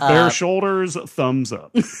 Bare shoulders, thumbs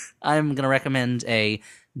up. I'm going to recommend a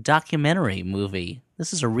documentary movie.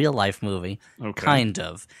 This is a real life movie, Okay. kind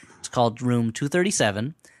of. It's called Room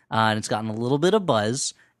 237, and it's gotten a little bit of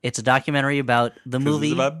buzz. It's a documentary about the 'Cause movie.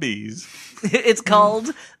 It's about bees. It's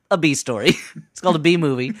called A Bee Story. It's called A Bee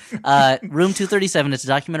Movie. Room 237. It's a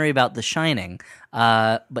documentary about The Shining,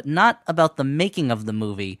 but not about the making of the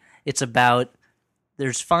movie. It's about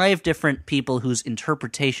there's 5 different people whose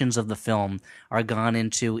interpretations of the film are gone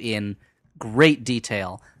into in great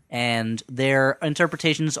detail. And their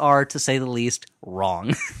interpretations are, to say the least,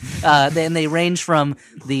 wrong. And they range from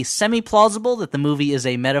the semi-plausible, that the movie is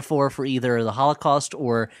a metaphor for either the Holocaust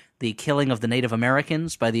or the killing of the Native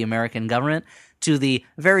Americans by the American government, to the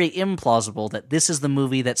very implausible, that this is the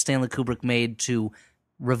movie that Stanley Kubrick made to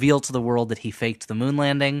reveal to the world that he faked the moon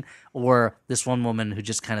landing, or this one woman who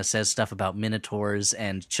just kind of says stuff about minotaurs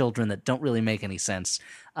and children that don't really make any sense.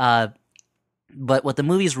 But what the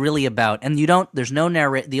movie's really about, and there's no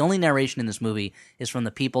the only narration in this movie is from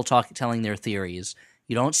the people telling their theories.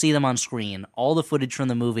 You don't see them on screen. All the footage from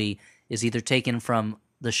the movie is either taken from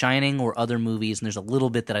The Shining or other movies, and there's a little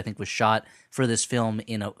bit that I think was shot for this film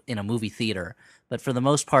in a movie theater. But for the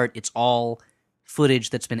most part, it's all footage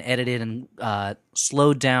that's been edited and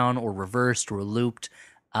slowed down or reversed or looped.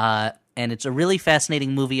 And it's a really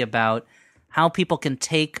fascinating movie about how people can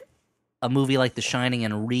take a movie like The Shining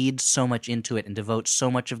and read so much into it and devote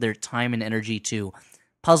so much of their time and energy to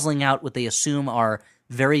puzzling out what they assume are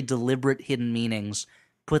very deliberate hidden meanings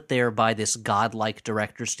put there by this godlike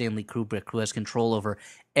director, Stanley Kubrick, who has control over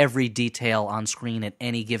every detail on screen at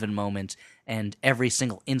any given moment and every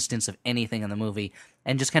single instance of anything in the movie,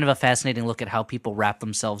 and just kind of a fascinating look at how people wrap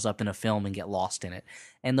themselves up in a film and get lost in it.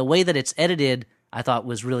 And the way that it's edited, I thought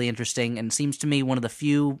was really interesting, and seems to me one of the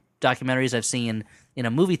few documentaries I've seen in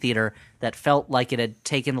a movie theater that felt like it had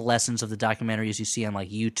taken the lessons of the documentaries you see on like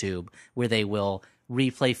YouTube, where they will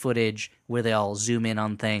replay footage, where they'll zoom in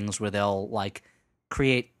on things, where they'll like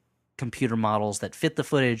create computer models that fit the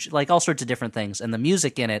footage, like all sorts of different things. And the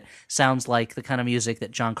music in it sounds like the kind of music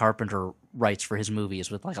that John Carpenter writes for his movies,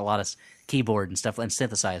 with like a lot of keyboard and stuff and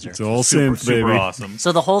synthesizer. It's all Super, synth, baby. super awesome.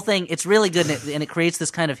 So the whole thing, it's really good, and it creates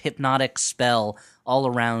this kind of hypnotic spell all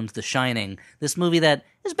around The Shining. This movie that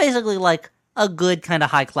is basically like a good kind of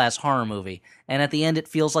high-class horror movie. And at the end, it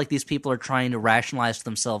feels like these people are trying to rationalize to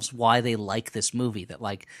themselves why they like this movie. That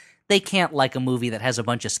like they can't like a movie that has a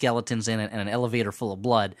bunch of skeletons in it and an elevator full of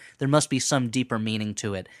blood. There must be some deeper meaning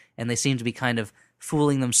to it. And they seem to be kind of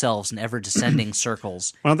fooling themselves in ever-descending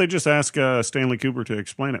circles. Why don't they just ask Stanley Kubrick to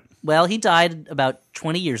explain it? Well, he died about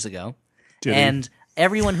 20 years ago. Did he? And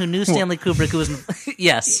everyone who knew Stanley Kubrick, who was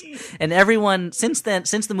yes, and everyone since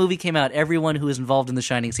the movie came out, everyone who is involved in The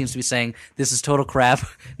Shining seems to be saying this is total crap.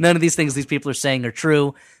 None of these things these people are saying are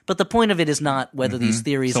true. But the point of it is not whether these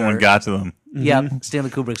theories Someone are. got to them. Yeah, Stanley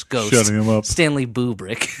Kubrick's ghost. Shutting him up. Stanley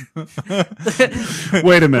Boobrick.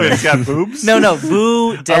 Wait a minute. Wait, he's got boobs? No,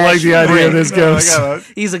 Boo. I like the idea of this Oh, I ghost. got it.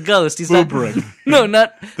 He's a ghost. He's Boobrick. not. No,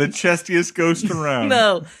 not. The chestiest ghost around.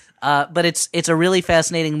 No. But it's a really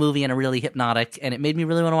fascinating movie and a really hypnotic, and it made me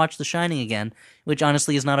really want to watch The Shining again, which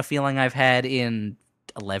honestly is not a feeling I've had in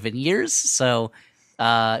 11 years. So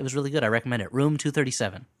it was really good. I recommend it. Room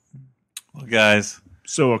 237. Well, guys.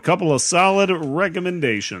 So a couple of solid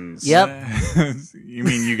recommendations. Yep. You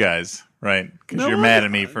mean you guys, right? Because No, you're mad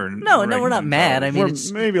at me for... No, we're not mad. I mean, We're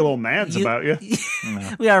it's, maybe a little mads about you.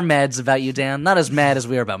 we are mads about you, Dan. Not as mad as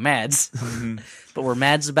we are about Mads, but we're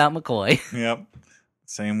mads about McCoy. Yep.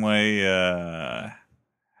 Same way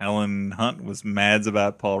Helen Hunt was mads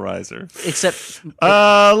about Paul Reiser. Except,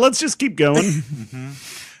 Let's just keep going.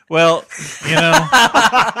 Well, you know,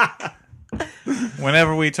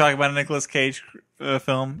 whenever we talk about a Nicolas Cage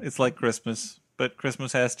film, it's like Christmas, but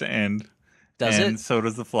Christmas has to end. does and it? so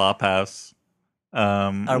does the Flophouse. Wait,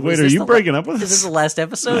 are you breaking up with Is this us? the last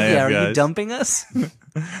episode? I am, Yeah, are you guys. dumping us?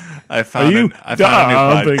 I found you I found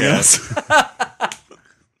a new dumping podcast.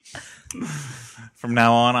 From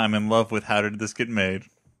now on, I'm in love with How Did This Get Made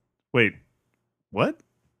Wait, what?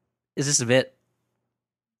 Is this a bit?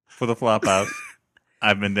 for the Flophouse.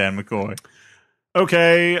 I've been Dan McCoy.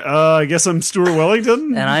 Okay, I guess I'm Stuart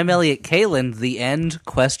Wellington. And I'm Elliot Kaland. The end?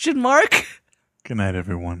 Question mark? Good night,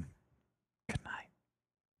 everyone. Good night.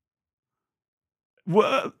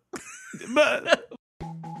 What? But-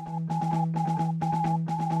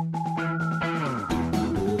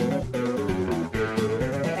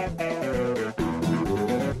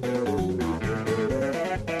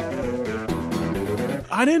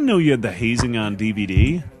 I didn't know you had the hazing on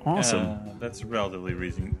DVD. Awesome. That's a relatively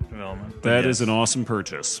recent development. but That yes. is an awesome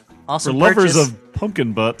purchase. Awesome For lovers purchase. of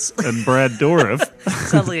pumpkin butts and Brad Dourif.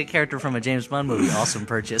 Sounds like a character from a James Bond movie. Awesome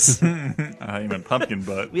purchase. I mean pumpkin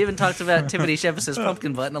butt. We haven't talked about Timothy Shepis'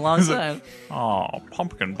 pumpkin butt in a long time. Oh,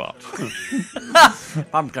 pumpkin butt.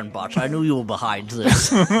 Pumpkin butt. I knew you were behind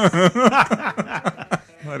this. I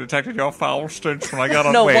detected your foul stench when I got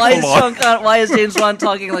on. No, Wait, why is hold on. why is James Bond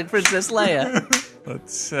talking like Princess Leia?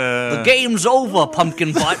 Let's, The game's over,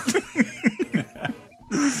 pumpkin butt.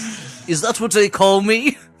 Is that what they call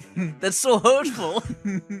me? That's so hurtful.